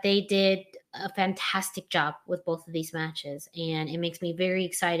 But they did a fantastic job with both of these matches, and it makes me very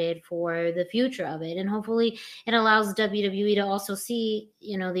excited for the future of it. And hopefully, it allows WWE to also see,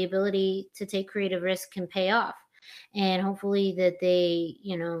 the ability to take creative risk can pay off. And hopefully that they,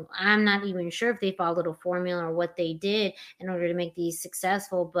 I'm not even sure if they followed a formula or what they did in order to make these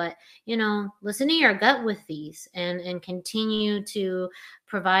successful, but, listen to your gut with these and continue to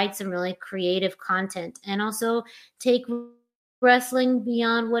provide some really creative content and also take wrestling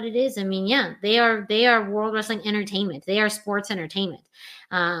beyond what it is. I mean, yeah, they are World Wrestling Entertainment. They are sports entertainment.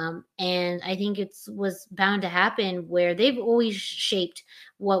 And I think it was bound to happen where they've always shaped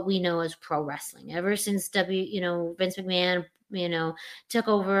what we know as pro wrestling ever since Vince McMahon, took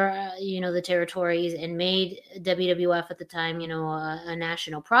over, the territories and made WWF at the time, a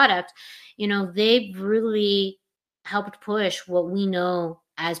national product. They've really helped push what we know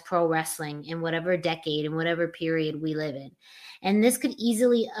as pro wrestling in whatever decade and whatever period we live in. And this could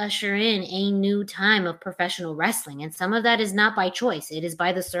easily usher in a new time of professional wrestling. And some of that is not by choice. It is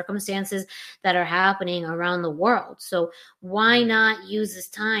by the circumstances that are happening around the world. So why not use this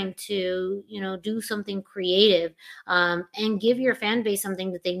time to, do something creative and give your fan base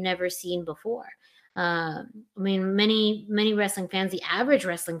something that they've never seen before? I mean, many wrestling fans, the average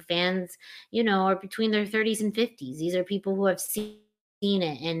wrestling fans, are between their 30s and 50s. These are people who have seen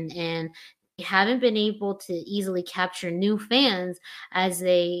it and haven't been able to easily capture new fans as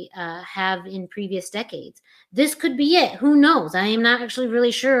they have in previous decades. This could be it. Who knows? I am not actually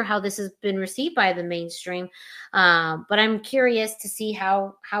really sure how this has been received by the mainstream, but I'm curious to see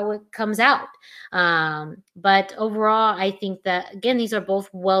how it comes out. But overall, I think that, again, these are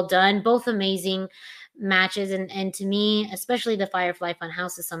both well done, both amazing matches, and to me, especially the Firefly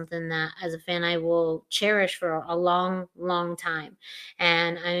Funhouse is something that as a fan I will cherish for a long time.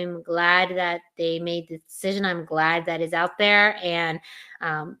 And I'm glad that they made the decision. I'm glad that it's out there, and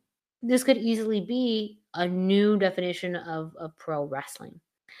this could easily be a new definition of pro wrestling.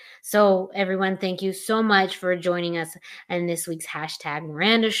 So everyone, thank you so much for joining us in this week's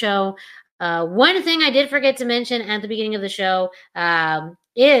 #Miranda Show. One thing I did forget to mention at the beginning of the show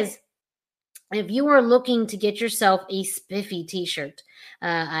is if you are looking to get yourself a spiffy t-shirt,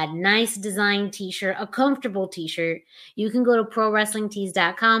 a nice design t-shirt, a comfortable t-shirt, you can go to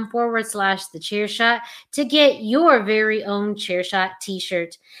prowrestlingtees.com/thechairshot to get your very own Chairshot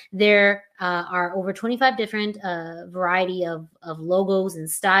t-shirt. There are over 25 different variety of logos and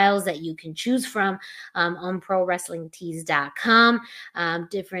styles that you can choose from on prowrestlingtees.com.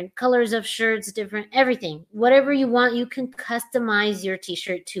 Different colors of shirts, different everything. Whatever you want, you can customize your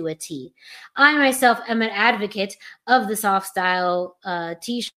t-shirt to a tee. I myself am an advocate of the soft style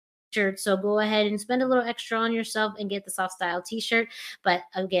t-shirt t-shirts. So go ahead and spend a little extra on yourself and get the Soft Style t-shirt. But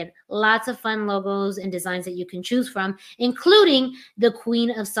again, lots of fun logos and designs that you can choose from, including the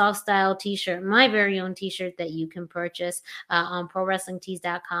Queen of Soft Style t-shirt, my very own t-shirt that you can purchase on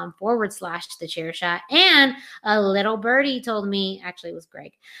ProWrestlingTees.com/thechairshot. And a little birdie told me, actually it was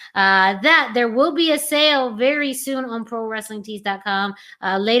Greg, that there will be a sale very soon on ProWrestlingTees.com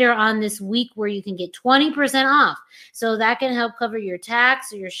later on this week where you can get 20% off. So that can help cover your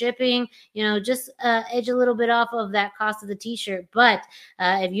tax or your shipping, just edge a little bit off of that cost of the t-shirt. But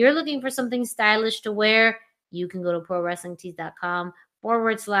if you're looking for something stylish to wear, you can go to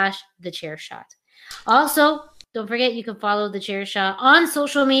ProWrestlingTees.com/thechairshot. Also, don't forget, you can follow The Chairshot on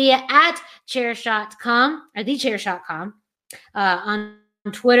social media at Chairshot.com or TheChairshot.com on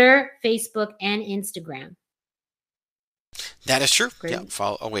Twitter, Facebook, and Instagram. That is true. Great. Yeah.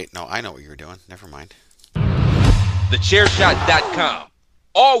 Follow. Oh wait, no, I know what you're doing. Never mind. TheChairShot.com.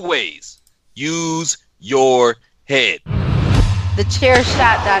 Always use your head.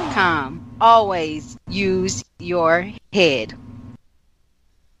 TheChairShot.com. Always use your head.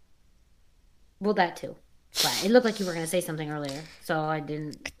 Well, that too. But it looked like you were going to say something earlier, so I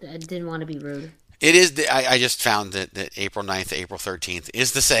didn't want to be rude. It is. I just found that April 9th to April 13th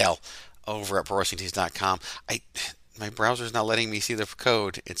is the sale over at ProWrestlingTees.com. My browser's not letting me see the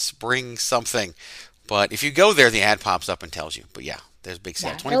code. It's spring something. But if you go there, the ad pops up and tells you. But yeah, there's a big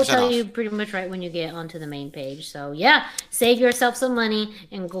sale. 20% it'll tell off. you pretty much right when you get onto the main page. So yeah, save yourself some money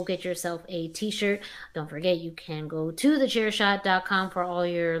and go get yourself a t-shirt. Don't forget, you can go to thechairshot.com for all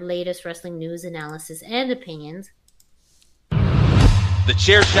your latest wrestling news, analysis, and opinions.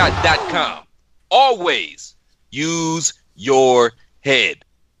 TheChairShot.com. Always use your head.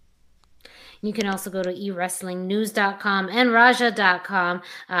 You can also go to eWrestlingNews.com and Raja.com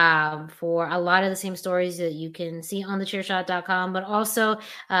for a lot of the same stories that you can see on thechairshot.com, but also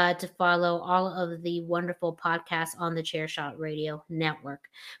to follow all of the wonderful podcasts on the Chairshot Radio Network.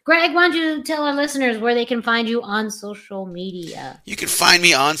 Greg, why don't you tell our listeners where they can find you on social media? You can find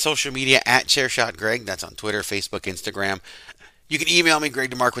me on social media at ChairshotGreg. That's on Twitter, Facebook, Instagram. You can email me,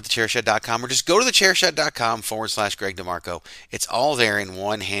 GregDeMarco at thechairshot.com, or just go to thechairshot.com/Greg DeMarco. It's all there in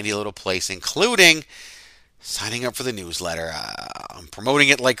one handy little place, including signing up for the newsletter. I'm promoting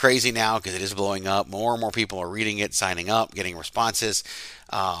it like crazy now because it is blowing up. More and more people are reading it, signing up, getting responses.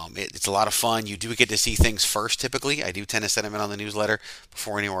 It's a lot of fun. You do get to see things first, typically. I do tend to send them in on the newsletter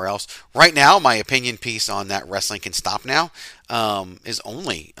before anywhere else. Right now, my opinion piece on that Wrestling Can Stop Now is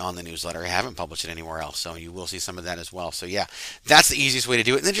only on the newsletter. I haven't published it anywhere else, so you will see some of that as well. So yeah, that's the easiest way to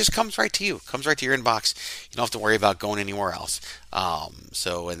do it. And it just comes right to you. It comes right to your inbox. You don't have to worry about going anywhere else.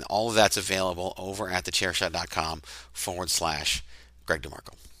 And all of that's available over at thechairshot.com/Greg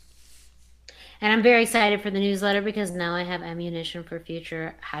DeMarco. And I'm very excited for the newsletter because now I have ammunition for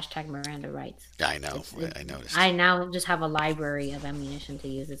future #Miranda Rights. I know. I noticed. I now just have a library of ammunition to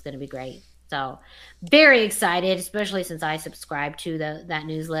use. It's going to be great. So very excited, especially since I subscribe to that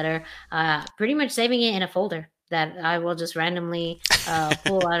newsletter. Pretty much saving it in a folder that I will just randomly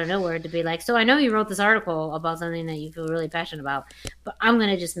pull out of nowhere to be like, so I know you wrote this article about something that you feel really passionate about, but I'm going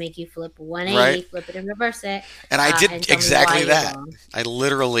to just make you flip 180, flip it and reverse it. And I did exactly that. I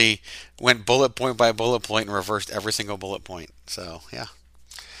literally went bullet point by bullet point and reversed every single bullet point. So, yeah.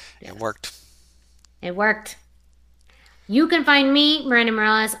 It worked. It worked. You can find me, Miranda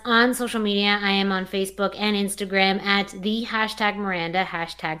Morales, on social media. I am on Facebook and Instagram at the #Miranda,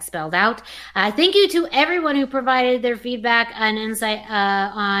 spelled out. Thank you to everyone who provided their feedback and insight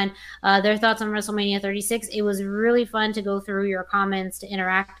on their thoughts on WrestleMania 36. It was really fun to go through your comments, to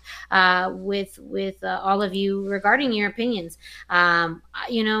interact with all of you regarding your opinions.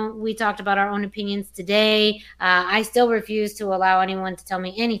 We talked about our own opinions today. I still refuse to allow anyone to tell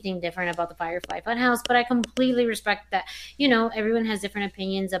me anything different about the Firefly Funhouse, but I completely respect that. Everyone has different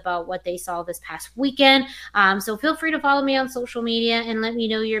opinions about what they saw this past weekend. So feel free to follow me on social media and let me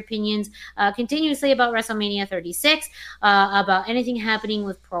know your opinions continuously about WrestleMania 36, about anything happening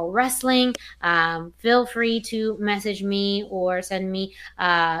with pro wrestling. Feel free to message me or send me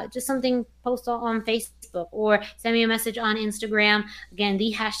just something, post on Facebook, or send me a message on Instagram. Again,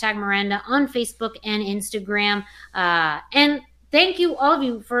 the #Miranda on Facebook and Instagram. And thank you, all of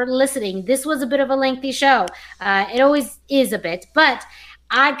you, for listening. This was a bit of a lengthy show. It always is a bit, but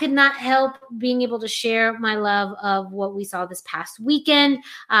I could not help being able to share my love of what we saw this past weekend.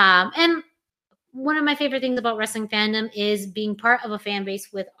 And one of my favorite things about wrestling fandom is being part of a fan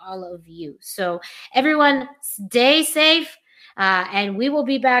base with all of you. So everyone, stay safe, and we will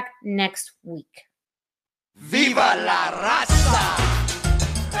be back next week. Viva la raza!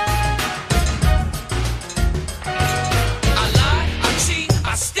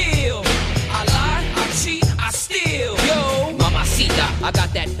 I steal.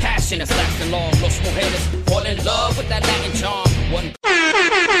 cenas lasting long. Los mujeres fall in love with that Latin charm.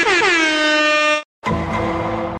 One